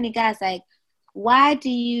so many guys, like, why do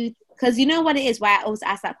you, because you know what it is, why I always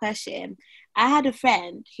ask that question. I had a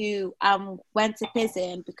friend who went to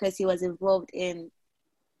prison because he was involved in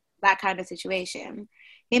that kind of situation.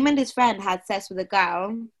 Him and his friend had sex with a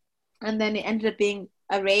girl and then it ended up being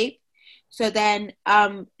a rape. So then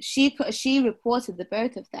she reported the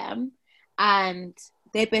both of them and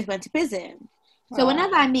they both went to prison. So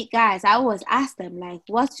whenever I meet guys, I always ask them, like,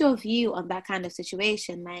 what's your view on that kind of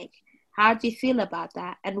situation? Like, how do you feel about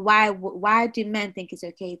that? And why do men think it's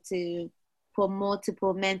okay for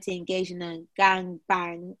multiple men to engage in a gang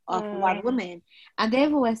bang of one woman? And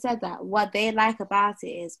they've always said that what they like about it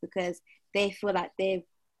is because they feel like they're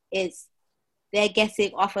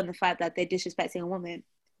getting off on the fact that they're disrespecting a woman.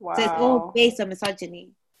 Wow. So it's all based on misogyny.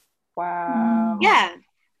 Wow. Yeah,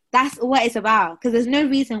 that's what it's about. Because there's no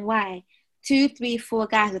reason why 2, 3, 4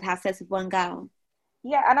 guys would have sex with one girl.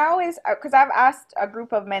 Yeah, and I always, because I've asked a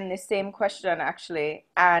group of men the same question actually,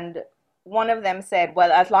 and one of them said,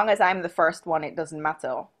 well, as long as I'm the first one, it doesn't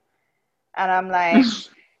matter. And I'm like,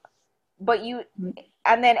 but you,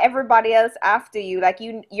 and then everybody else after you, like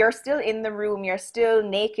you're still in the room, you're still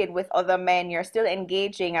naked with other men, you're still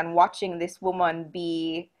engaging and watching this woman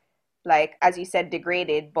be, like, as you said,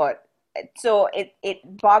 degraded. But so it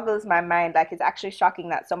boggles my mind. Like, it's actually shocking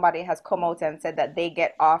that somebody has come out and said that they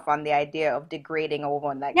get off on the idea of degrading a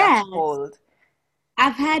woman. Like, that's cold.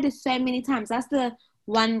 I've heard it so many times. That's the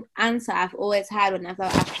one answer I've always had whenever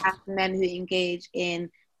I've asked men who engage in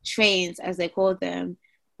trains, as they call them,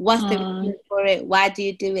 what's the reason for it? Why do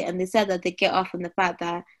you do it? And they said that they get off on the fact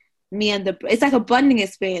that it's like a bonding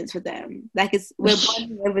experience for them. Like, we're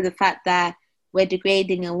bonding over the fact that we're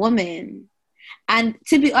degrading a woman. And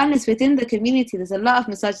to be honest, within the community, there's a lot of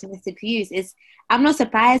misogynistic views. I'm not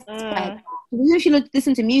surprised by that. If you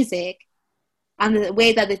listen to music and the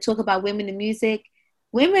way that they talk about women in music,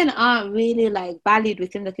 women aren't really like valued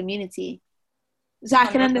within the community. So I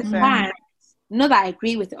can understand, not that I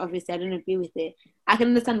agree with it, obviously I don't agree with it. I can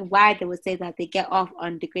understand why they would say that they get off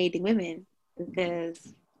on degrading women,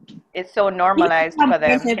 because it's so normalized for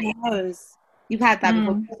them. You've had that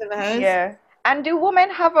before. Yeah. And do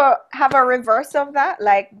women have a reverse of that?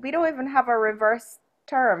 Like, we don't even have a reverse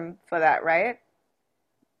term for that, right?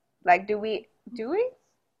 Like, do we?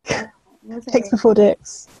 Chicks before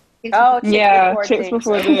dicks. Chicks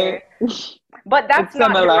before dicks. But that's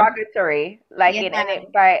not derogatory. Like,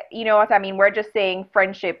 you know what I mean? We're just saying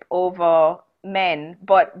friendship over men.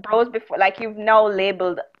 But bros before, like, you've now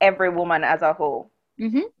labeled every woman as a hoe.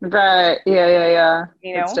 Right. Yeah.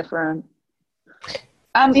 You know? It's different.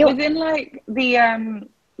 Within like the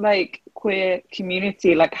like queer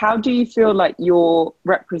community, like how do you feel like you're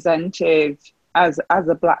represented as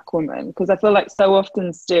a Black woman? Because I feel like so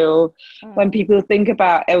often still when people think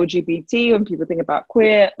about LGBT, when people think about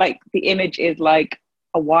queer, like the image is like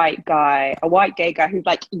a white guy, a white gay guy who's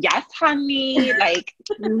like, yes honey, like,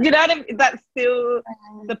 you know what I mean? That's still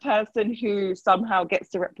the person who somehow gets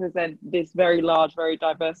to represent this very large, very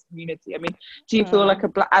diverse community. I mean, do you feel like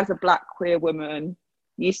as a Black queer woman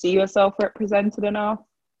you see yourself represented enough?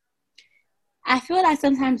 I feel like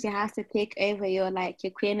sometimes you have to pick over your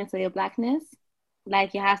queerness or your Blackness.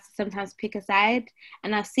 Like you have to sometimes pick a side.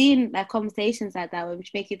 And I've seen like conversations like that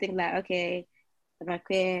which make you think like, okay, am I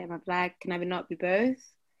queer? Am I Black? Can I not be both?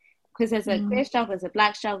 Because there's a queer struggle, there's a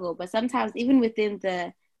Black struggle. But sometimes even within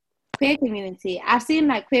the queer community, I've seen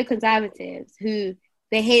like queer conservatives who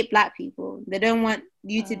they hate Black people. They don't want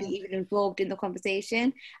you to be even involved in the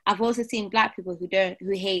conversation. I've also seen Black people who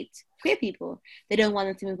hate queer people. They don't want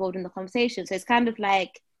them to be involved in the conversation. So it's kind of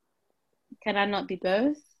like, can I not be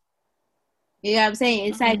both? You know what I'm saying?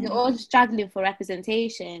 It's like you're all struggling for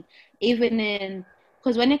representation,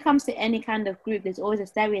 because when it comes to any kind of group, there's always a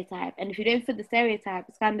stereotype. And if you don't fit the stereotype,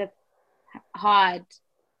 it's kind of hard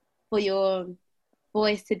for your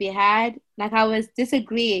voice to be heard. Like I was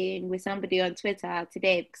disagreeing with somebody on Twitter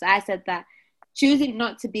today because I said that choosing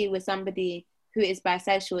not to be with somebody who is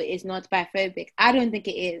bisexual is not biphobic. I don't think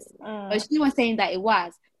it is. But she was saying that it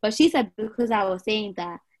was. But she said because I was saying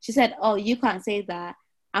that, she said, oh, you can't say that.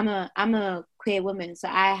 I'm a queer woman, so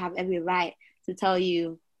I have every right to tell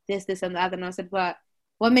you this, and the other. And I said, but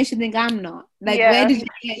what makes you think I'm not? Like, where did you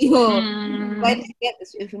get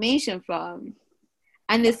this information from?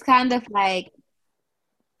 And it's kind of like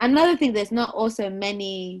another thing. There's a lot of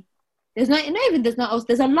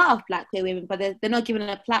Black queer women, but they're not given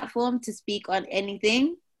a platform to speak on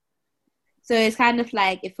anything. So it's kind of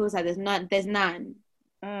like it feels like there's none.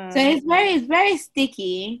 So it's very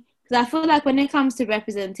sticky. Because I feel like when it comes to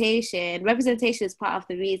representation is part of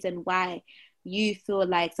the reason why you feel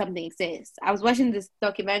like something exists. I was watching this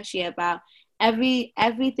documentary about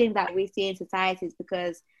everything that we see in society is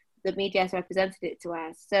because the media has represented it to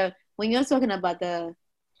us. So when you're talking about the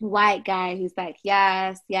white guy who's like,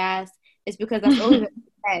 yes, it's because that's all we've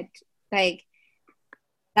said. Like,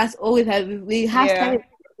 that's all we've heard. We have to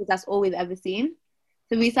because that's all we've ever seen.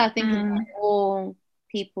 So we start thinking that all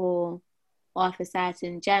people of a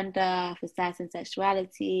certain gender, of a certain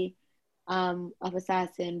sexuality, of a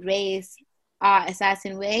certain race are a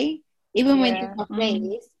certain way. Even when you think of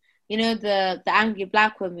race, you know, the angry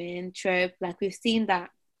Black woman trope, like we've seen that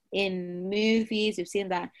in movies, we've seen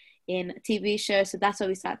that in TV shows, so that's why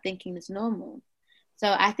we start thinking it's normal.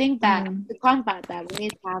 So I think that to combat that, we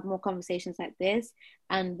need to have more conversations like this,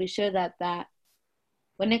 and we show that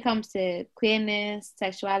when it comes to queerness,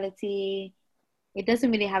 sexuality, it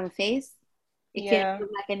doesn't really have a face. It can't look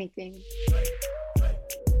like anything.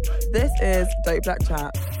 This is Dope Black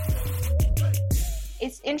Chat.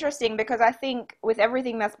 It's interesting because I think with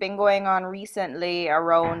everything that's been going on recently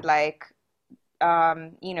around the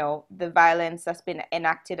violence that's been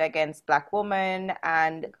enacted against Black women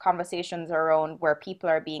and conversations around where people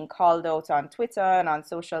are being called out on Twitter and on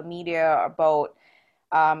social media about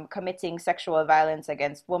committing sexual violence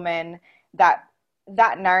against women, that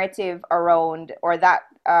narrative around, or that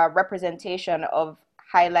representation of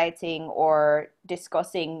highlighting or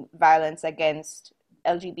discussing violence against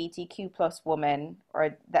LGBTQ plus women,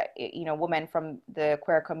 or that, women from the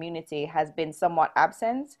queer community, has been somewhat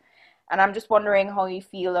absent. And I'm just wondering how you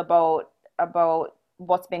feel about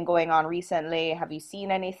what's been going on recently. Have you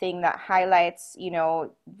seen anything that highlights,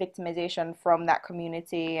 victimization from that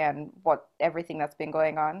community and everything that's been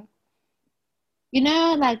going on?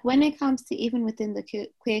 Like when it comes to even within the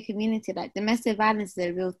queer community, like domestic violence is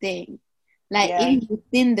a real thing. Even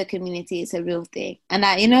within the community, it's a real thing. And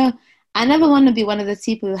I never want to be one of those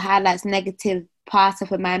people who highlights negative parts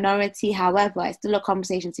of a minority. However, it's still a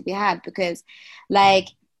conversation to be had because,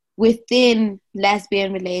 within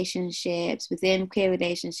lesbian relationships, within queer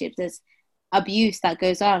relationships, there's abuse that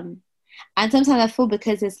goes on. And sometimes I feel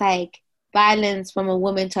because it's like violence from a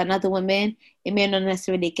woman to another woman, it may not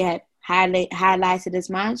necessarily get highlighted as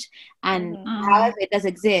much, and however it does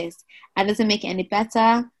exist and doesn't make it any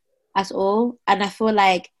better at all. And I feel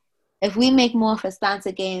like if we make more of a stance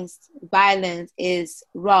against violence is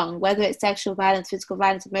wrong, whether it's sexual violence, physical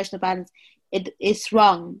violence, emotional violence, it's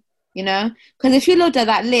wrong, because if you looked at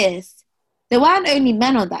that list, there weren't only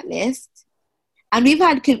men on that list, and we've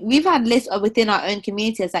had lists within our own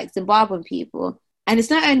communities like Zimbabwean people, and it's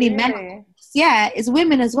not only men, it's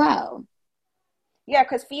women as well. Yeah,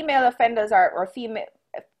 because female offenders or female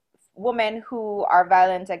women who are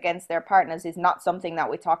violent against their partners is not something that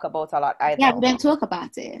we talk about a lot either. Yeah, we don't talk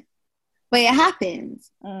about it, but it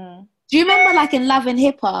happens. Do you remember, like, in Love and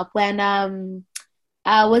Hip Hop when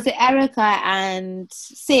was it Erica and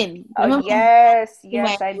Sin? Yes,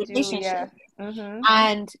 I do. Yeah.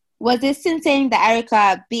 And was it Sin saying that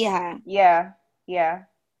Erica beat her? Yeah.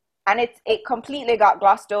 And it completely got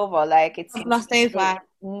glossed over. Like, it's glossed over.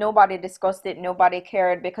 Nobody discussed it. Nobody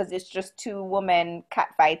cared because it's just two women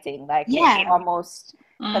catfighting. Like, it's almost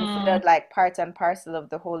considered like part and parcel of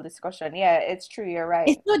the whole discussion. Yeah, it's true. You're right.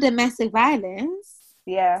 It's still domestic violence.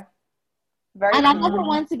 Yeah. Very and I never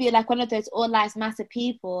want to be like one of those all lives matter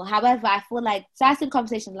people. However, I feel like certain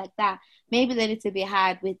conversations like that, maybe they need to be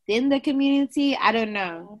had within the community. I don't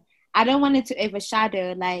know. I don't want it to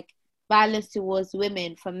overshadow like violence towards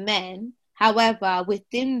women from men. However,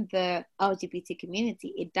 within the LGBT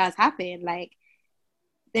community, it does happen. Like,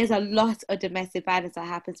 there's a lot of domestic violence that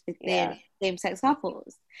happens within same-sex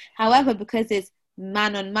couples. However, because it's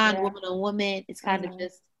man on man, woman on woman, it's kind of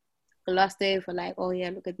just glossed over, like, oh yeah,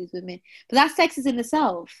 look at these women. But that's sexist in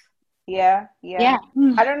itself. Yeah.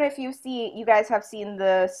 I don't know if you guys have seen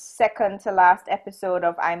the second to last episode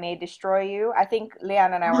of I May Destroy You. I think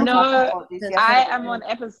Leanne and I were talking about this yesterday. I am on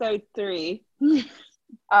episode 3.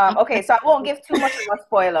 Okay, so I won't give too much of a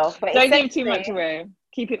spoiler, but don't give too much away.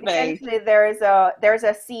 Keep it vague. Essentially, there's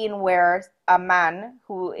a scene where a man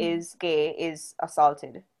who is gay is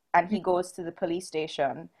assaulted, and he goes to the police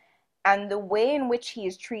station. And the way in which he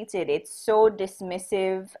is treated, it's so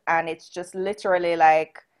dismissive, and it's just literally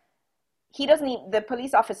like the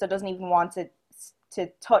police officer doesn't even want to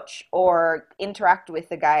touch or interact with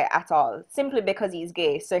the guy at all, simply because he's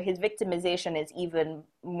gay. So his victimization is even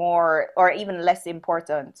more or even less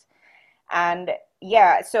important. And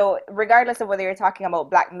yeah, so regardless of whether you're talking about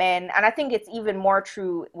Black men, and I think it's even more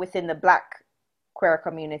true within the Black queer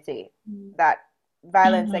community, that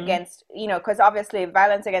violence against, because obviously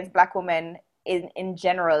violence against Black women in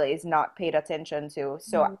general is not paid attention to.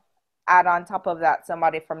 So add on top of that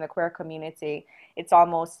somebody from the queer community, it's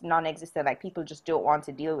almost non-existent. Like, people just don't want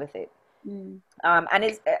to deal with it. And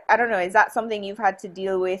I don't know, is that something you've had to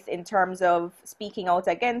deal with in terms of speaking out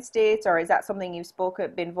against it, or is that something you've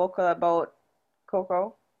been vocal about,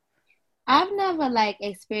 Coco? I've never like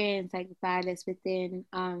experienced like violence within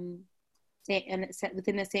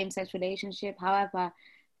within a same-sex relationship. However,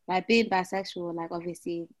 like being bisexual, like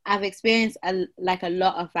obviously I've experienced a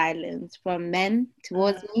lot of violence from men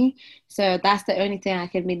towards me. So that's the only thing I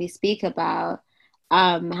can really speak about.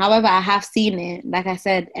 However, I have seen it, like I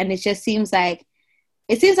said, and it seems like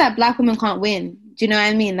Black women can't win. Do you know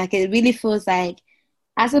what I mean? Like, it really feels like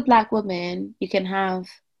as a Black woman, you can have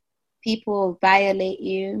people violate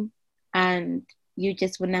you and you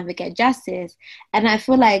just will never get justice. And I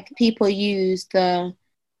feel like people use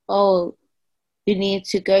you need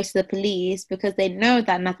to go to the police because they know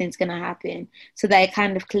that nothing's going to happen. So that it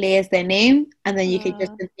kind of clears their name, and then you can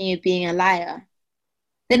just continue being a liar.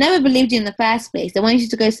 They never believed you in the first place. They want you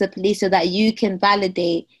to go to the police so that you can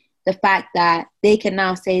validate the fact that they can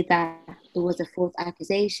now say that it was a false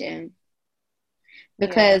accusation.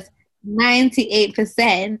 Because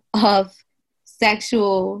 98% of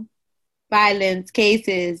sexual violence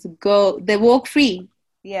cases they walk free.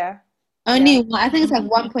 Yeah. I think it's like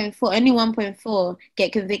 1.4. Only 1.4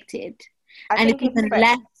 get convicted, and it's even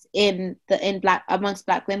less amongst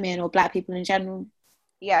Black women or Black people in general.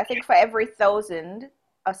 Yeah, I think for every 1,000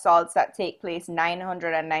 assaults that take place,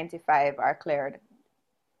 995 are cleared.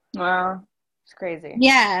 Wow, it's crazy.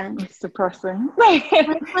 Yeah, it's depressing. When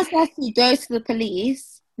you go to the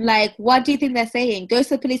police, like, what do you think they're saying? Go to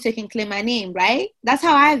the police so you can clear my name, right? That's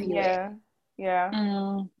how I view it.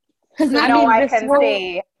 Yeah. Because now I can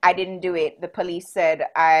say I didn't do it. The police said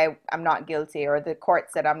I'm not guilty, or the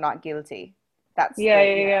court said I'm not guilty. That's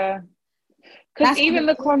Because even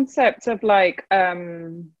the concept of like, how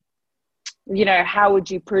would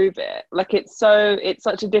you prove it? Like, it's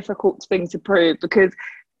such a difficult thing to prove because,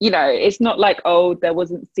 it's not like, oh, there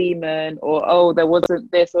wasn't semen, or oh, there wasn't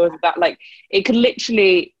this or that. Like, it could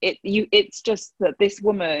literally it's just that this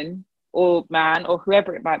woman or man or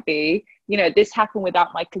whoever it might be, this happened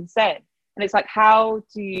without my consent. And it's like, how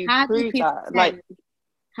do you prove that? Like,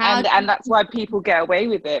 and that's why people get away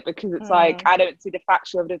with it, because it's like, I don't see the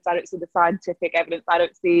factual evidence, I don't see the scientific evidence,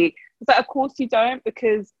 it's like, of course you don't,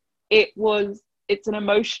 because it's an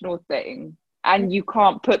emotional thing and you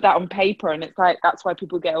can't put that on paper, and it's like, that's why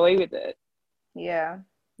people get away with it. Yeah.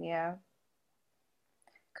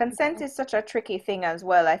 Consent is such a tricky thing as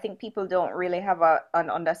well. I think people don't really have an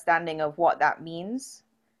understanding of what that means.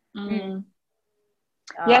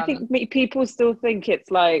 Yeah, I think people still think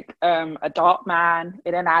it's like a dark man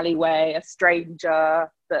in an alleyway, a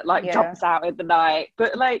stranger that like jumps out in the night.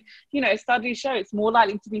 But like, you know, studies show it's more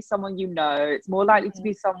likely to be someone you know, it's more likely to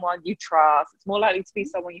be someone you trust, it's more likely to be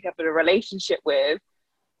someone you have a relationship with.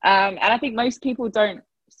 And I think most people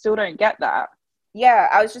still don't get that. Yeah,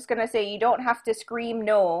 I was just gonna say you don't have to scream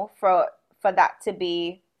no for that to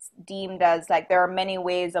be deemed as like there are many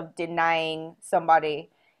ways of denying somebody.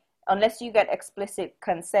 Unless you get explicit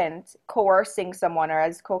consent, coercing someone, or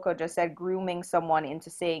as Coco just said, grooming someone into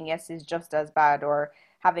saying yes is just as bad, or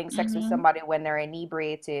having sex with somebody when they're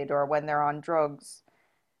inebriated or when they're on drugs.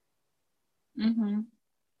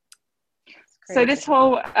 So this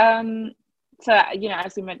whole, you know,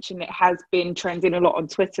 as we mentioned, it has been trending a lot on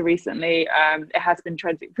Twitter recently. It has been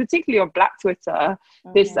trending, particularly on Black Twitter.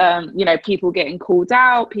 This, you know, people getting called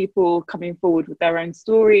out, people coming forward with their own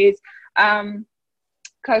stories.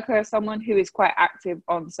 Coco, as someone who is quite active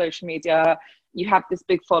on social media, you have this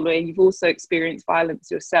big following, you've also experienced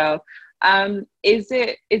violence yourself. Is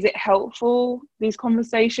it helpful, these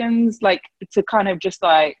conversations, like to kind of just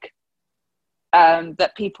like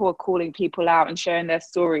that people are calling people out and sharing their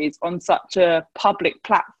stories on such a public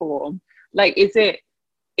platform? Like, is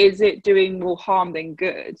it doing more harm than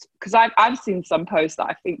good? Because I've seen some posts that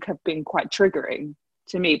I think have been quite triggering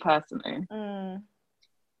to me personally.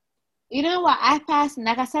 You know what, I personally,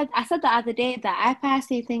 like I said the other day, that I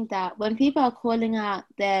personally think that when people are calling out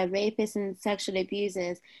their rapists and sexual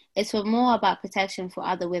abusers, it's for more about protection for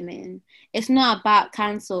other women. It's not about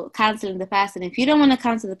cancelling the person. If you don't want to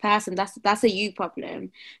cancel the person, that's a you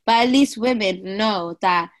problem. But at least women know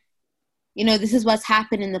that, you know, this is what's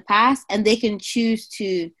happened in the past, and they can choose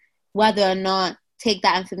to whether or not take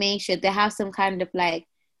that information. They have some kind of like,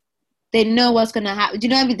 they know what's going to happen. Do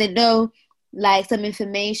you know what I mean? They know like some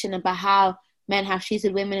information about how men have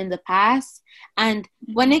treated women in the past. And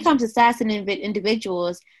when it comes to certain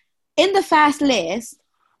individuals, in the first list,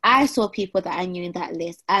 I saw people that I knew in that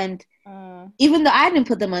list. And even though I didn't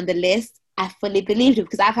put them on the list, I fully believed it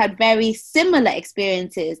because I've had very similar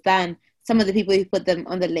experiences than some of the people who put them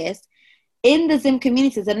on the list. In the Zim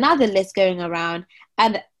community, there's another list going around,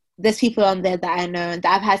 and there's people on there that I know and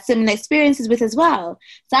that I've had similar experiences with as well.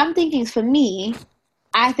 So I'm thinking, for me,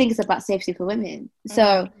 I think it's about safety for women.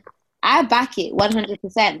 So I back it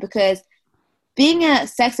 100% because being a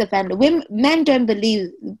sex offender, men don't believe,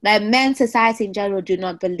 like men, society in general, do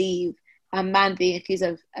not believe a man being accused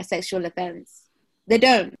of a sexual offense. They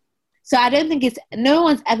don't. So I don't think no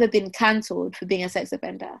one's ever been cancelled for being a sex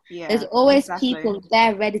offender. Yeah, there's always people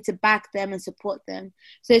there ready to back them and support them.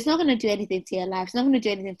 So it's not going to do anything to your life. It's not going to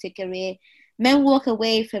do anything to your career. Men walk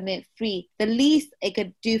away from it free. The least it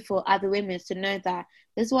could do for other women is to know that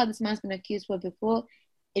this is what this man's been accused for before.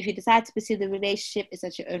 If you decide to pursue the relationship, it's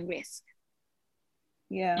at your own risk.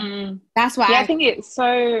 Yeah. That's why I think it's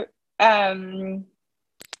so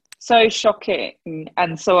so shocking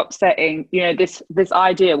and so upsetting, you know, this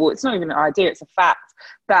idea, well, it's not even an idea, it's a fact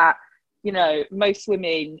that, you know, most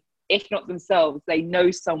women, if not themselves, they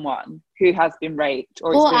know someone who has been raped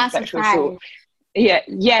or experienced sexual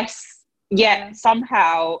assault.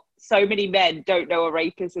 Somehow so many men don't know a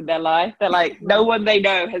rapist in their life. They're like, no one they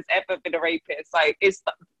know has ever been a rapist. Like,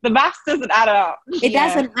 the maths doesn't add up. It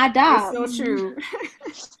doesn't add up. It's so true.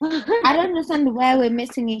 I don't understand where we're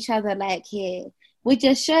missing each other like here. Which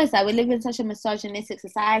just shows that we live in such a misogynistic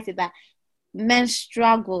society that men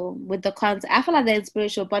struggle with the concept. I feel like they're in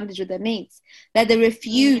spiritual bondage with their mates. That they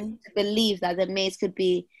refuse to believe that their mates could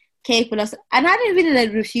be capable of... And I don't really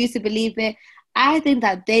refuse to believe it. I think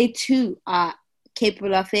that they too are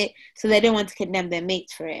capable of it, so they don't want to condemn their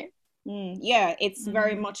mates for it. Yeah, it's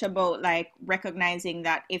very much about like recognizing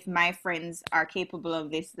that if my friends are capable of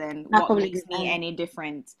this, then what makes me any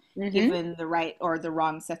different given the right or the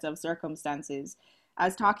wrong set of circumstances. I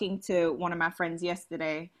was talking to one of my friends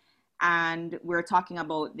yesterday, and we were talking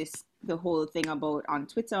about the whole thing about on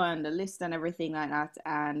Twitter and the list and everything like that,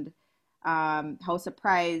 and how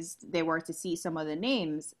surprised they were to see some of the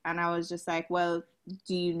names. And I was just like, well,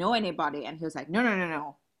 do you know anybody? And he was like,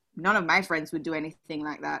 no. None of my friends would do anything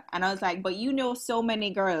like that. And I was like, but you know so many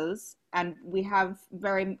girls and we have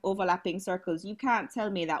very overlapping circles. You can't tell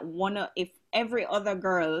me that if every other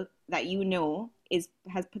girl that you know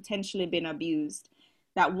has potentially been abused,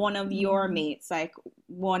 that one of your mates, like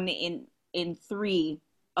one in 3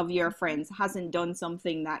 of your friends, hasn't done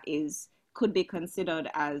something that could be considered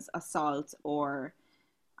as assault or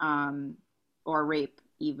rape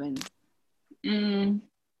even.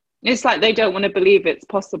 It's like they don't want to believe it's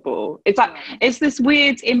possible. It's like it's this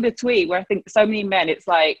weird in between where I think so many men, it's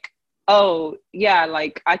like oh yeah,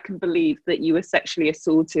 like I can believe that you were sexually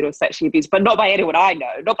assaulted or sexually abused, but not by anyone I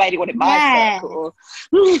know, not by anyone in my circle.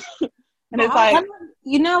 And it's like,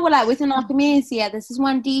 you know what, like within our community, there's this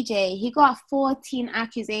one DJ, he got 14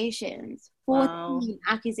 accusations. 14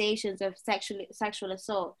 accusations of sexual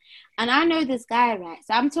assault. And I know this guy, right?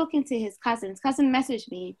 So I'm talking to his cousin. His cousin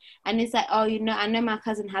messaged me and it's like, oh, I know my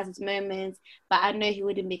cousin has his moments, but I know he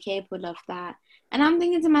wouldn't be capable of that. And I'm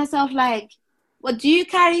thinking to myself, like, well, do you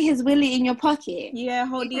carry his willy in your pocket? Yeah,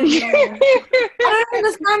 how do you know? I don't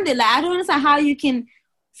understand it. Like, I don't understand how you can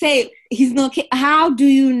say he's not. How do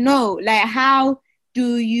you know? Like, how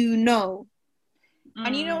do you know?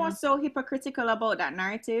 And you know what's so hypocritical about that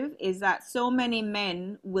narrative is that so many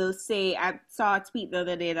men will say, I saw a tweet the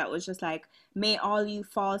other day that was just like, may all you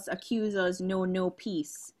false accusers know no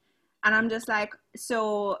peace. And I'm just like,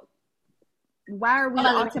 so why are we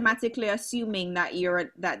automatically assuming that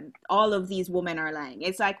that all of these women are lying?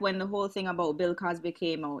 It's like when the whole thing about Bill Cosby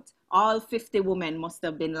came out, all 50 women must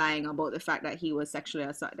have been lying about the fact that he had sexually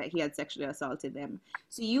assaulted them.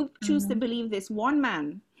 So you choose to believe this one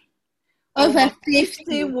man over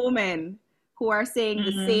 50 women who are saying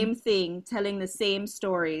the same thing, telling the same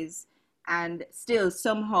stories, and still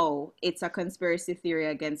somehow it's a conspiracy theory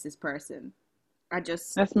against this person.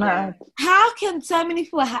 That's mad. How can so many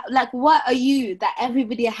people like, what are you that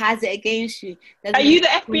everybody has it against you? Are you the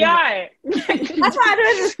FBI? That's what I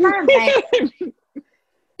don't understand. Like,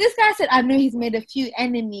 this guy said, I know he's made a few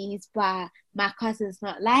enemies, but my cousin's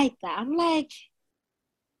not like that. I'm like,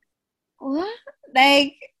 what?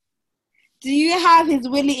 Like, do you have his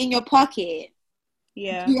willy in your pocket?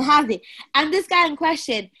 Yeah. Do you have it? And this guy in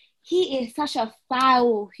question, he is such a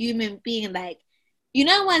foul human being. Like, you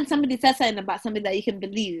know when somebody says something about somebody that you can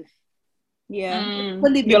believe? Yeah.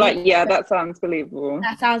 You're like, yeah, that sounds believable.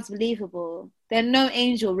 That sounds believable. They're no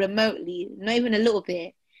angel remotely, not even a little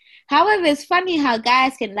bit. However, it's funny how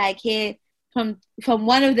guys can like hear from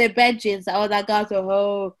one of their bedrooms, oh, that girl's a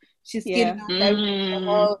hoe, she's skinny,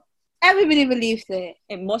 everybody believes it.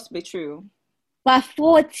 It must be true. But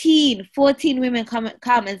 14 women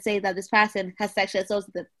come and say that this person has sexually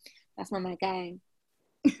assaulted them. That's not my guy.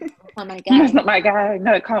 That's not my guy. That's not my guy.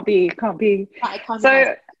 No, it can't be.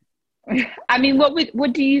 So, I mean,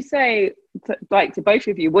 what do you say to both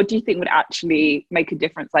of you? What do you think would actually make a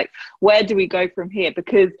difference? Like, where do we go from here?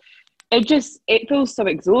 Because it feels so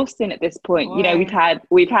exhausting at this point. Boy. You know,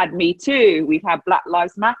 we've had Me Too, we've had Black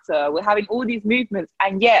Lives Matter, we're having all these movements,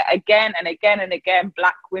 and yet again and again and again,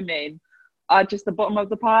 Black women are just the bottom of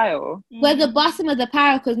the pile. We're the bottom of the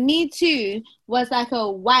pile because Me Too was like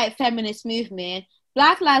a white feminist movement.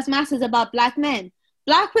 Black Lives Matter is about Black men.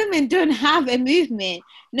 Black women don't have a movement.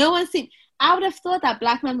 No one seems. I would have thought that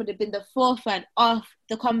Black men would have been the forefront of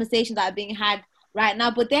the conversations that are being had right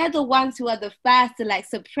now, but they're the ones who are the first to like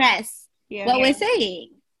suppress what we're saying.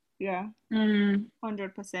 Yeah,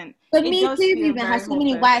 100%. But Me Too movement has so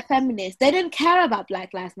many white feminists. They don't care about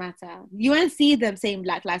Black Lives Matter. You won't see them saying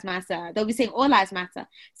Black Lives Matter. They'll be saying All Lives Matter.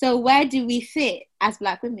 So where do we sit as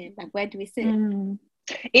Black women? Like, where do we sit?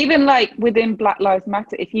 Even like within Black Lives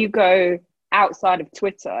Matter, if you go outside of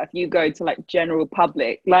Twitter, if you go to like general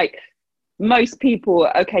public, like most people,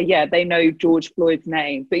 okay, yeah, they know George Floyd's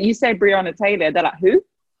name, but you say Breonna Taylor, they're like, who?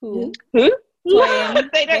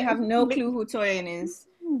 Toyin. They have no clue who Toyin is.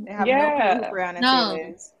 They have no clue who Breonna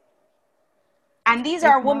Taylor is. And these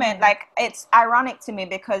are women, like, it's ironic to me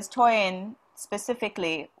because Toyin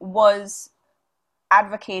specifically was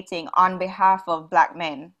advocating on behalf of Black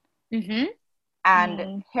men.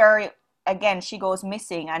 And here, again, she goes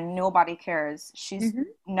missing and nobody cares. She's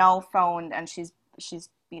now found and she's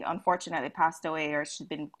been unfortunately passed away, or she's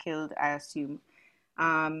been killed, I assume.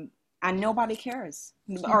 And nobody cares.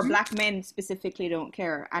 Or Black men specifically don't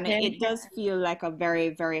care. And it does feel like a very,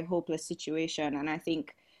 very hopeless situation. And I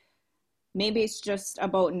think maybe it's just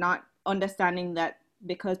about not understanding that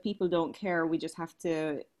because people don't care, we just have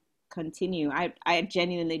to continue. I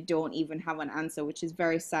genuinely don't even have an answer, which is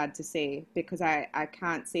very sad to say, because I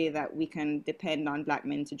can't say that we can depend on Black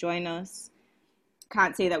men to join us.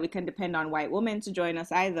 Can't say that we can depend on white women to join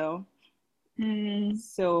us either.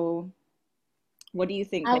 So what do you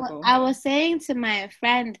think, Pippo? I was saying to my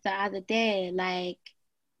friend the other day, like,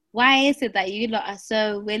 why is it that you lot are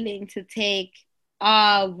so willing to take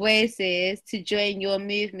our voices to join your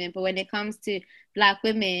movement, but when it comes to Black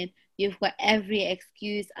women, you've got every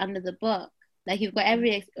excuse under the book. Like, you've got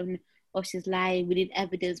every oh, she's lying, we need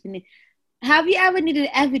evidence. Have you ever needed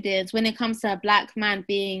evidence when it comes to a Black man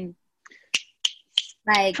being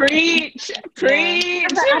like... Preach!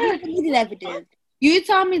 I've never needed evidence. You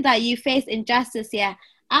told me that you face injustice,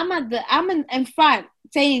 I'm in front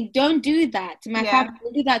saying, don't do that to my Yeah. family,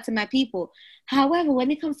 don't do that to my people. However,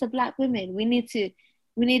 when it comes to Black women, we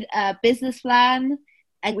need a business plan,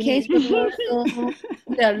 a We case need- proposal,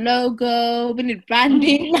 we need a logo, we need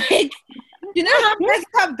branding. Like, you know how messed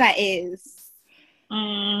up that is?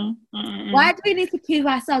 Why do we need to prove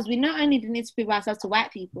ourselves? We not only need to prove ourselves to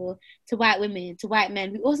white people, to white women, to white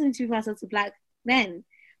men, we also need to prove ourselves to Black men.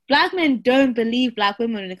 Black men don't believe Black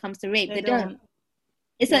women when it comes to rape. They don't.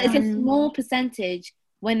 It's a small percentage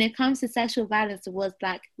when it comes to sexual violence towards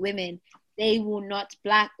Black women. They won't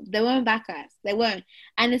back us. They won't.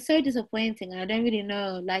 And it's so disappointing. And I don't really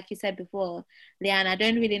know, like you said before, Leanne, I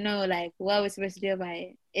don't really know like what we're supposed to do about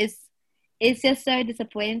it. It's just so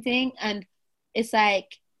disappointing. And it's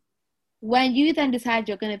like when you then decide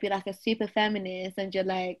you're gonna be like a super feminist and you're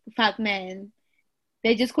like, fuck men,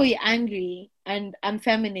 they just call you angry and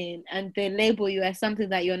feminine and they label you as something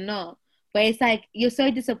that you're not. But it's like you're so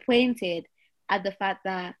disappointed at the fact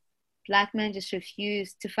that Black men just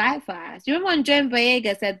refuse to fight for us. You remember when Joan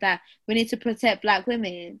Boyega said that we need to protect Black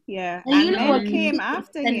women? Yeah. And you And know what men came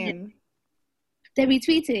after him. They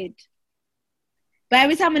retweeted. But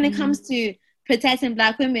every time when it comes to protecting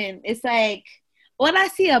Black women, it's like all I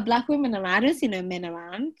see are Black women around. I don't see no men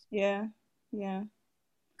around. Yeah. Yeah.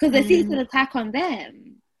 Because they see it's an attack on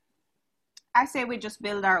them. I say we just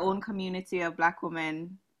build our own community of Black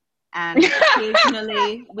women, and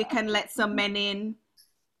occasionally we can let some men in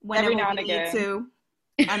whenever Every now we and need again. to,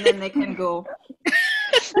 and then they can go.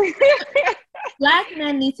 Black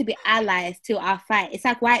men need to be allies to our fight. It's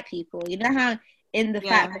like white people. You know how in the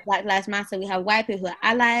fight for Black Lives Matter, we have white people who are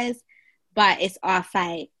allies, but it's our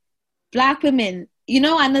fight. Black women, you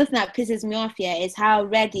know, another thing that pisses me off here is how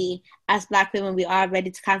ready, as Black women, we are ready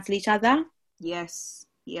to cancel each other. Yes.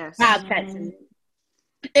 Yes. That upsets me.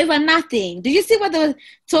 Over nothing. Did you see what they were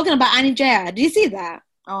talking about Annie Jaya? Did you see that?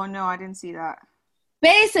 Oh no, I didn't see that.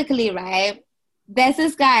 Basically, right, there's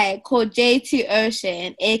this guy called J2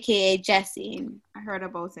 Ocean, aka Jesse. I heard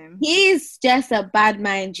about him. He's just a bad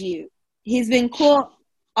mind you. He's been caught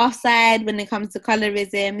offside when it comes to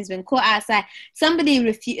colorism. He's been caught outside. Somebody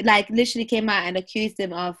literally came out and accused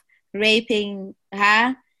him of raping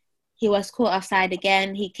her. He was caught offside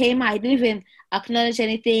again. He came out. He didn't even acknowledge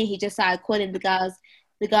anything. He just started calling the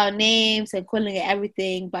girl names and calling it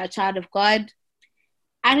everything but a child of God.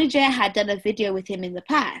 Annie Jaya had done a video with him in the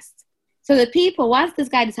past. So the people, once this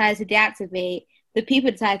guy decided to deactivate, the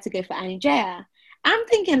people decided to go for Annie Jaya. I'm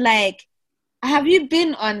thinking like, have you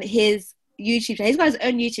been on his YouTube channel? He's got his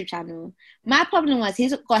own YouTube channel. My problem was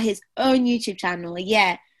he's got his own YouTube channel.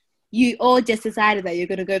 Yeah, you all just decided that you're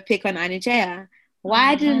going to go pick on Annie Jaya.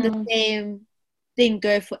 Why didn't the same thing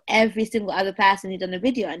go for every single other person who done a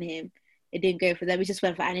video on him? It didn't go for them. It just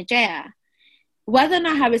went for Annie Jaya. Whether or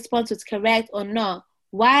not her response was correct or not,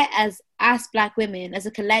 why as us Black women, as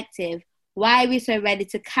a collective, why are we so ready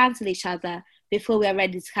to cancel each other before we are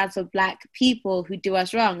ready to cancel Black people who do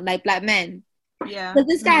us wrong, like Black men? Yeah. Because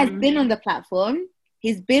this guy has been on the platform.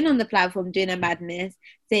 He's been on the platform doing a madness,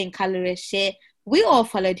 saying colorist shit. We all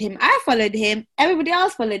followed him. I followed him. Everybody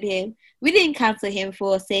else followed him. We didn't cancel him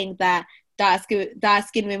for saying that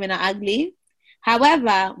dark-skinned women are ugly.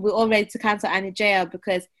 However, we're all ready to cancel Annie Jaya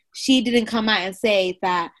because she didn't come out and say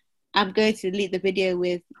that I'm going to delete the video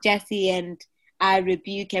with Jesse and I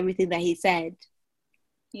rebuke everything that he said.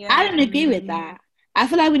 Yeah. I don't agree with that. I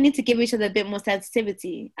feel like we need to give each other a bit more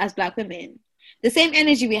sensitivity as Black women. The same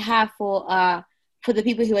energy we have for the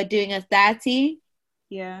people who are doing us dirty.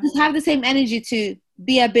 Yeah. Just have the same energy to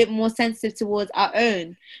be a bit more sensitive towards our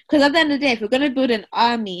own. Because at the end of the day, if we're going to build an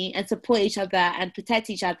army and support each other and protect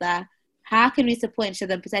each other, how can we support each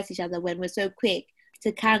other and protect each other when we're so quick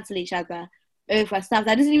to cancel each other over stuff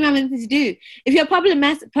that doesn't even have anything to do? If you're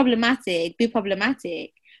problematic, be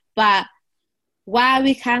problematic. But why are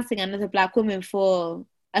we cancelling another Black woman for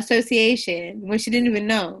association when she didn't even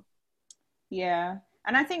know? Yeah.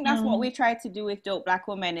 And I think that's what we try to do with Dope Black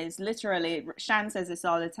Women is literally, Shan says this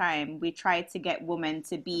all the time, we try to get women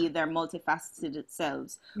to be their multifaceted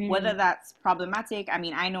selves. Whether that's problematic, I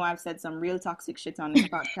mean, I know I've said some real toxic shit on this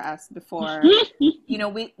podcast before. You know,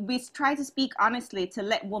 we try to speak honestly to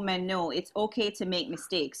let women know it's okay to make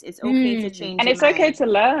mistakes. It's okay to change and your it's okay mind. to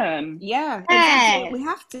learn. Yeah, exactly. We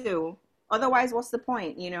have to. Otherwise, what's the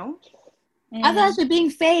point, you know? Otherwise, we're being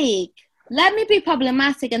fake. Let me be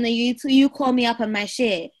problematic and then you call me up on my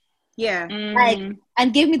shit. Yeah. Like,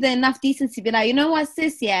 and give me the enough decency to be like, you know what,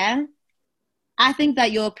 sis, yeah? I think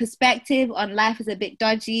that your perspective on life is a bit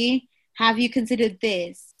dodgy. Have you considered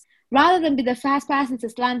this? Rather than be the first person to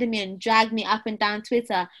slander me and drag me up and down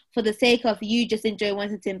Twitter for the sake of you just enjoy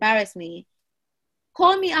wanting to embarrass me.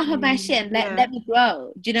 call me out of my shit and let me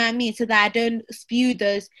grow. Do you know what I mean? So that I don't spew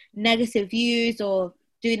those negative views or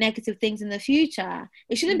do negative things in the future.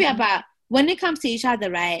 It shouldn't be about, when it comes to each other,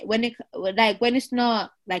 right? When it's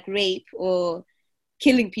not like rape or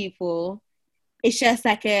killing people, it's just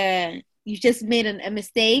like you just made a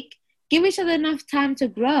mistake. Give each other enough time to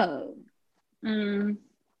grow. But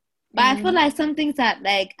I feel like some things that,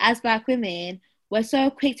 like, as Black women, we're so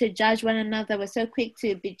quick to judge one another. We're so quick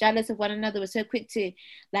to be jealous of one another. We're so quick to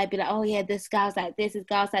like be like, oh yeah, this girl's like this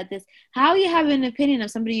girl's like this. How are you having an opinion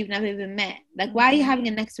of somebody you've never even met? Like, why are you having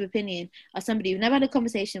a negative opinion of somebody you've never had a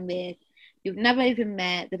conversation with, you've never even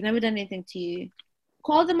met, they've never done anything to you?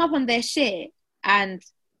 Call them up on their shit and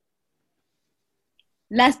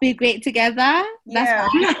let's be great together.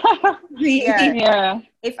 That's yeah.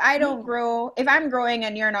 If I'm growing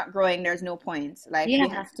and you're not growing, there's no point. Like, we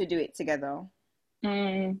have to do it together.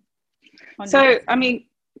 So, I mean,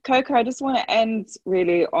 Coco, I just want to end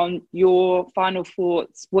really on your final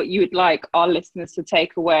thoughts, what you would like our listeners to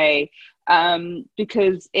take away,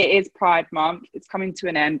 because it is Pride Month. It's coming to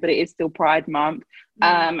an end, but it is still Pride Month.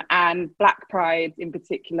 And Black Pride in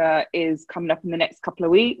particular is coming up in the next couple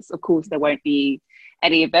of weeks. Of course, there won't be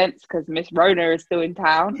any events because Miss Rona is still in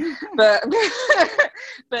town, but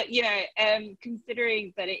you know,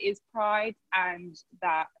 considering that it is Pride and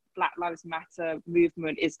that Black Lives Matter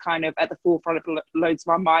movement is kind of at the forefront of loads of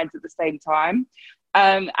our minds at the same time,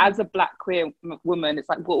 as a Black queer woman, it's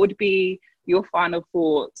like, what would be your final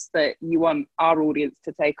thoughts that you want our audience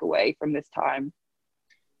to take away from this time?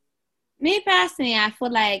 Me personally, I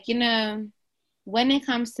feel like, you know, when it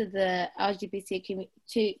comes to the LGBTQ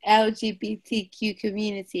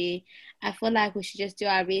community, I feel like we should just do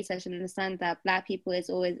our research and understand that Black people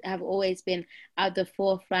have always been at the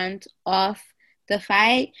forefront of the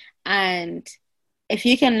fight. And if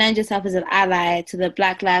you can lend yourself as an ally to the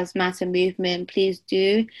Black Lives Matter movement, please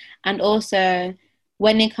do. And also,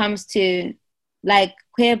 when it comes to like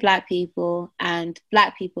queer Black people and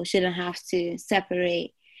Black people shouldn't have to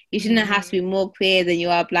separate. You shouldn't have to be more queer than you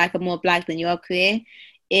are Black or more Black than you are queer.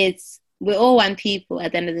 We're all one people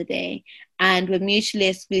at the end of the day, and we're mutually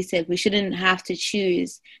exclusive. We shouldn't have to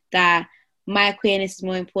choose that my queerness is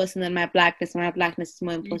more important than my Blackness, and my Blackness is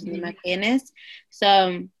more important than my queerness.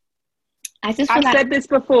 So I've said this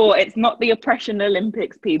before, it's not the oppression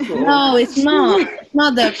Olympics, people. No, it's not. It's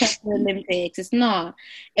not the oppression Olympics. It's not.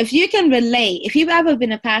 If you can relate, if you've ever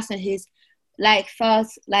been a person who's like felt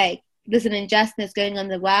like there's an injustice going on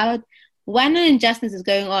in the world, when an injustice is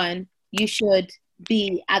going on, you should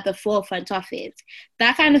be at the forefront of it.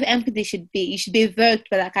 That kind of empathy you should be evoked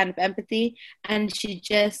by that kind of empathy, and you should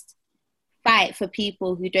just fight for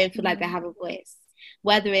people who don't feel like they have a voice.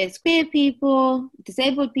 Whether it's queer people,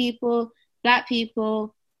 disabled people, Black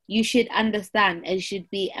people, you should understand and you should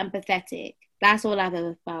be empathetic. That's all I've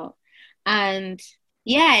ever felt. And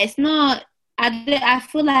yeah, it's not, I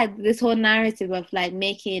feel like this whole narrative of like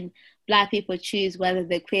making Black people choose whether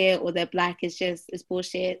they're queer or they're Black is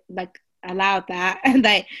bullshit. Like, allow that. And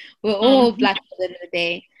like, we're all Black at the end of the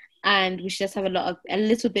day, and we should just have a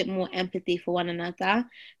little bit more empathy for one another.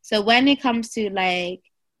 So when it comes to like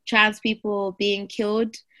trans people being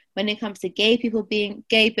killed, when it comes to gay people being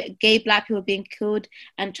gay Black people being killed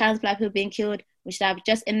and trans Black people being killed, we should have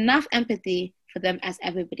just enough empathy for them as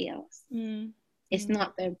everybody else. It's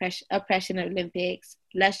not the oppression Olympics.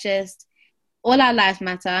 Let's just, all our lives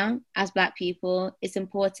matter as Black people. It's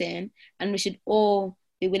important, and we should all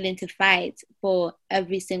be willing to fight for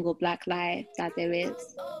every single Black life that there is.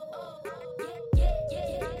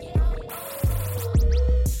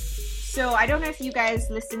 So I don't know if you guys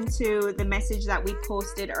listened to the message that we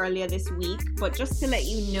posted earlier this week, but just to let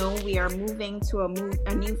you know, we are moving to a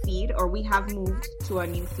new feed, or we have moved to a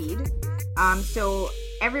new feed. So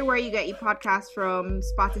everywhere you get your podcasts from,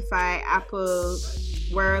 Spotify, Apple,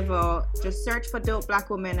 wherever, just search for Dope Black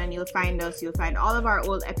Woman and you'll find us. You'll find all of our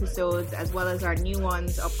old episodes as well as our new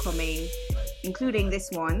ones upcoming, including this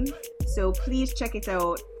one. So please check it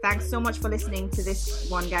out. Thanks so much for listening to this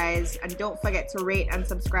one, guys. And don't forget to rate and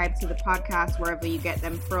subscribe to the podcast wherever you get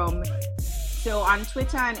them from. So on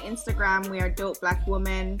Twitter and Instagram, we are Dope Black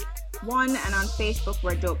Woman 1, and on Facebook,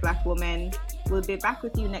 we're Dope Black Woman. We'll be back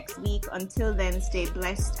with you next week. Until then, stay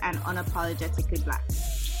blessed and unapologetically Black.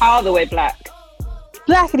 All the way Black.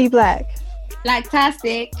 Blackity Black.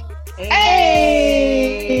 Blacktastic. Hey!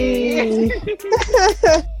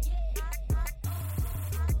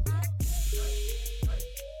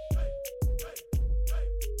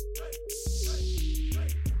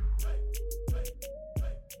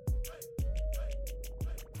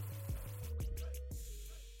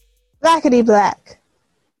 Blackity Black.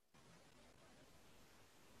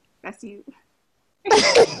 That's you.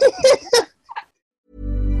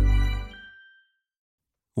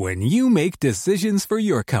 When you make decisions for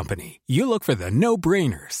your company, you look for the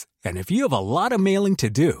no-brainers. And if you have a lot of mailing to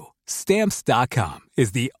do, Stamps.com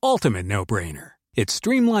is the ultimate no-brainer. It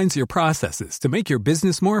streamlines your processes to make your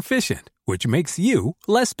business more efficient, which makes you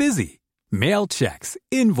less busy. Mail checks,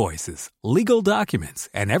 invoices, legal documents,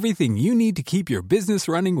 and everything you need to keep your business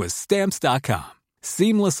running with Stamps.com.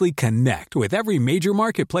 Seamlessly connect with every major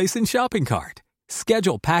marketplace and shopping cart.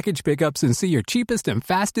 Schedule package pickups and see your cheapest and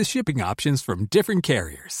fastest shipping options from different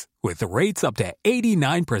carriers, with rates up to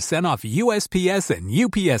 89% off USPS and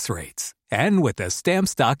UPS rates. And with the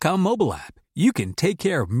Stamps.com mobile app, you can take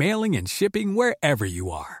care of mailing and shipping wherever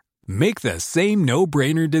you are. Make the same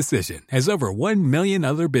no-brainer decision as over 1 million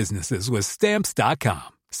other businesses with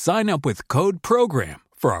Stamps.com. Sign up with code PROGRAM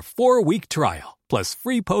for a 4-week trial, plus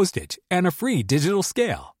free postage and a free digital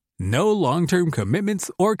scale. No long-term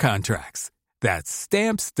commitments or contracts. That's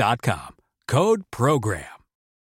Stamps.com. Code PROGRAM.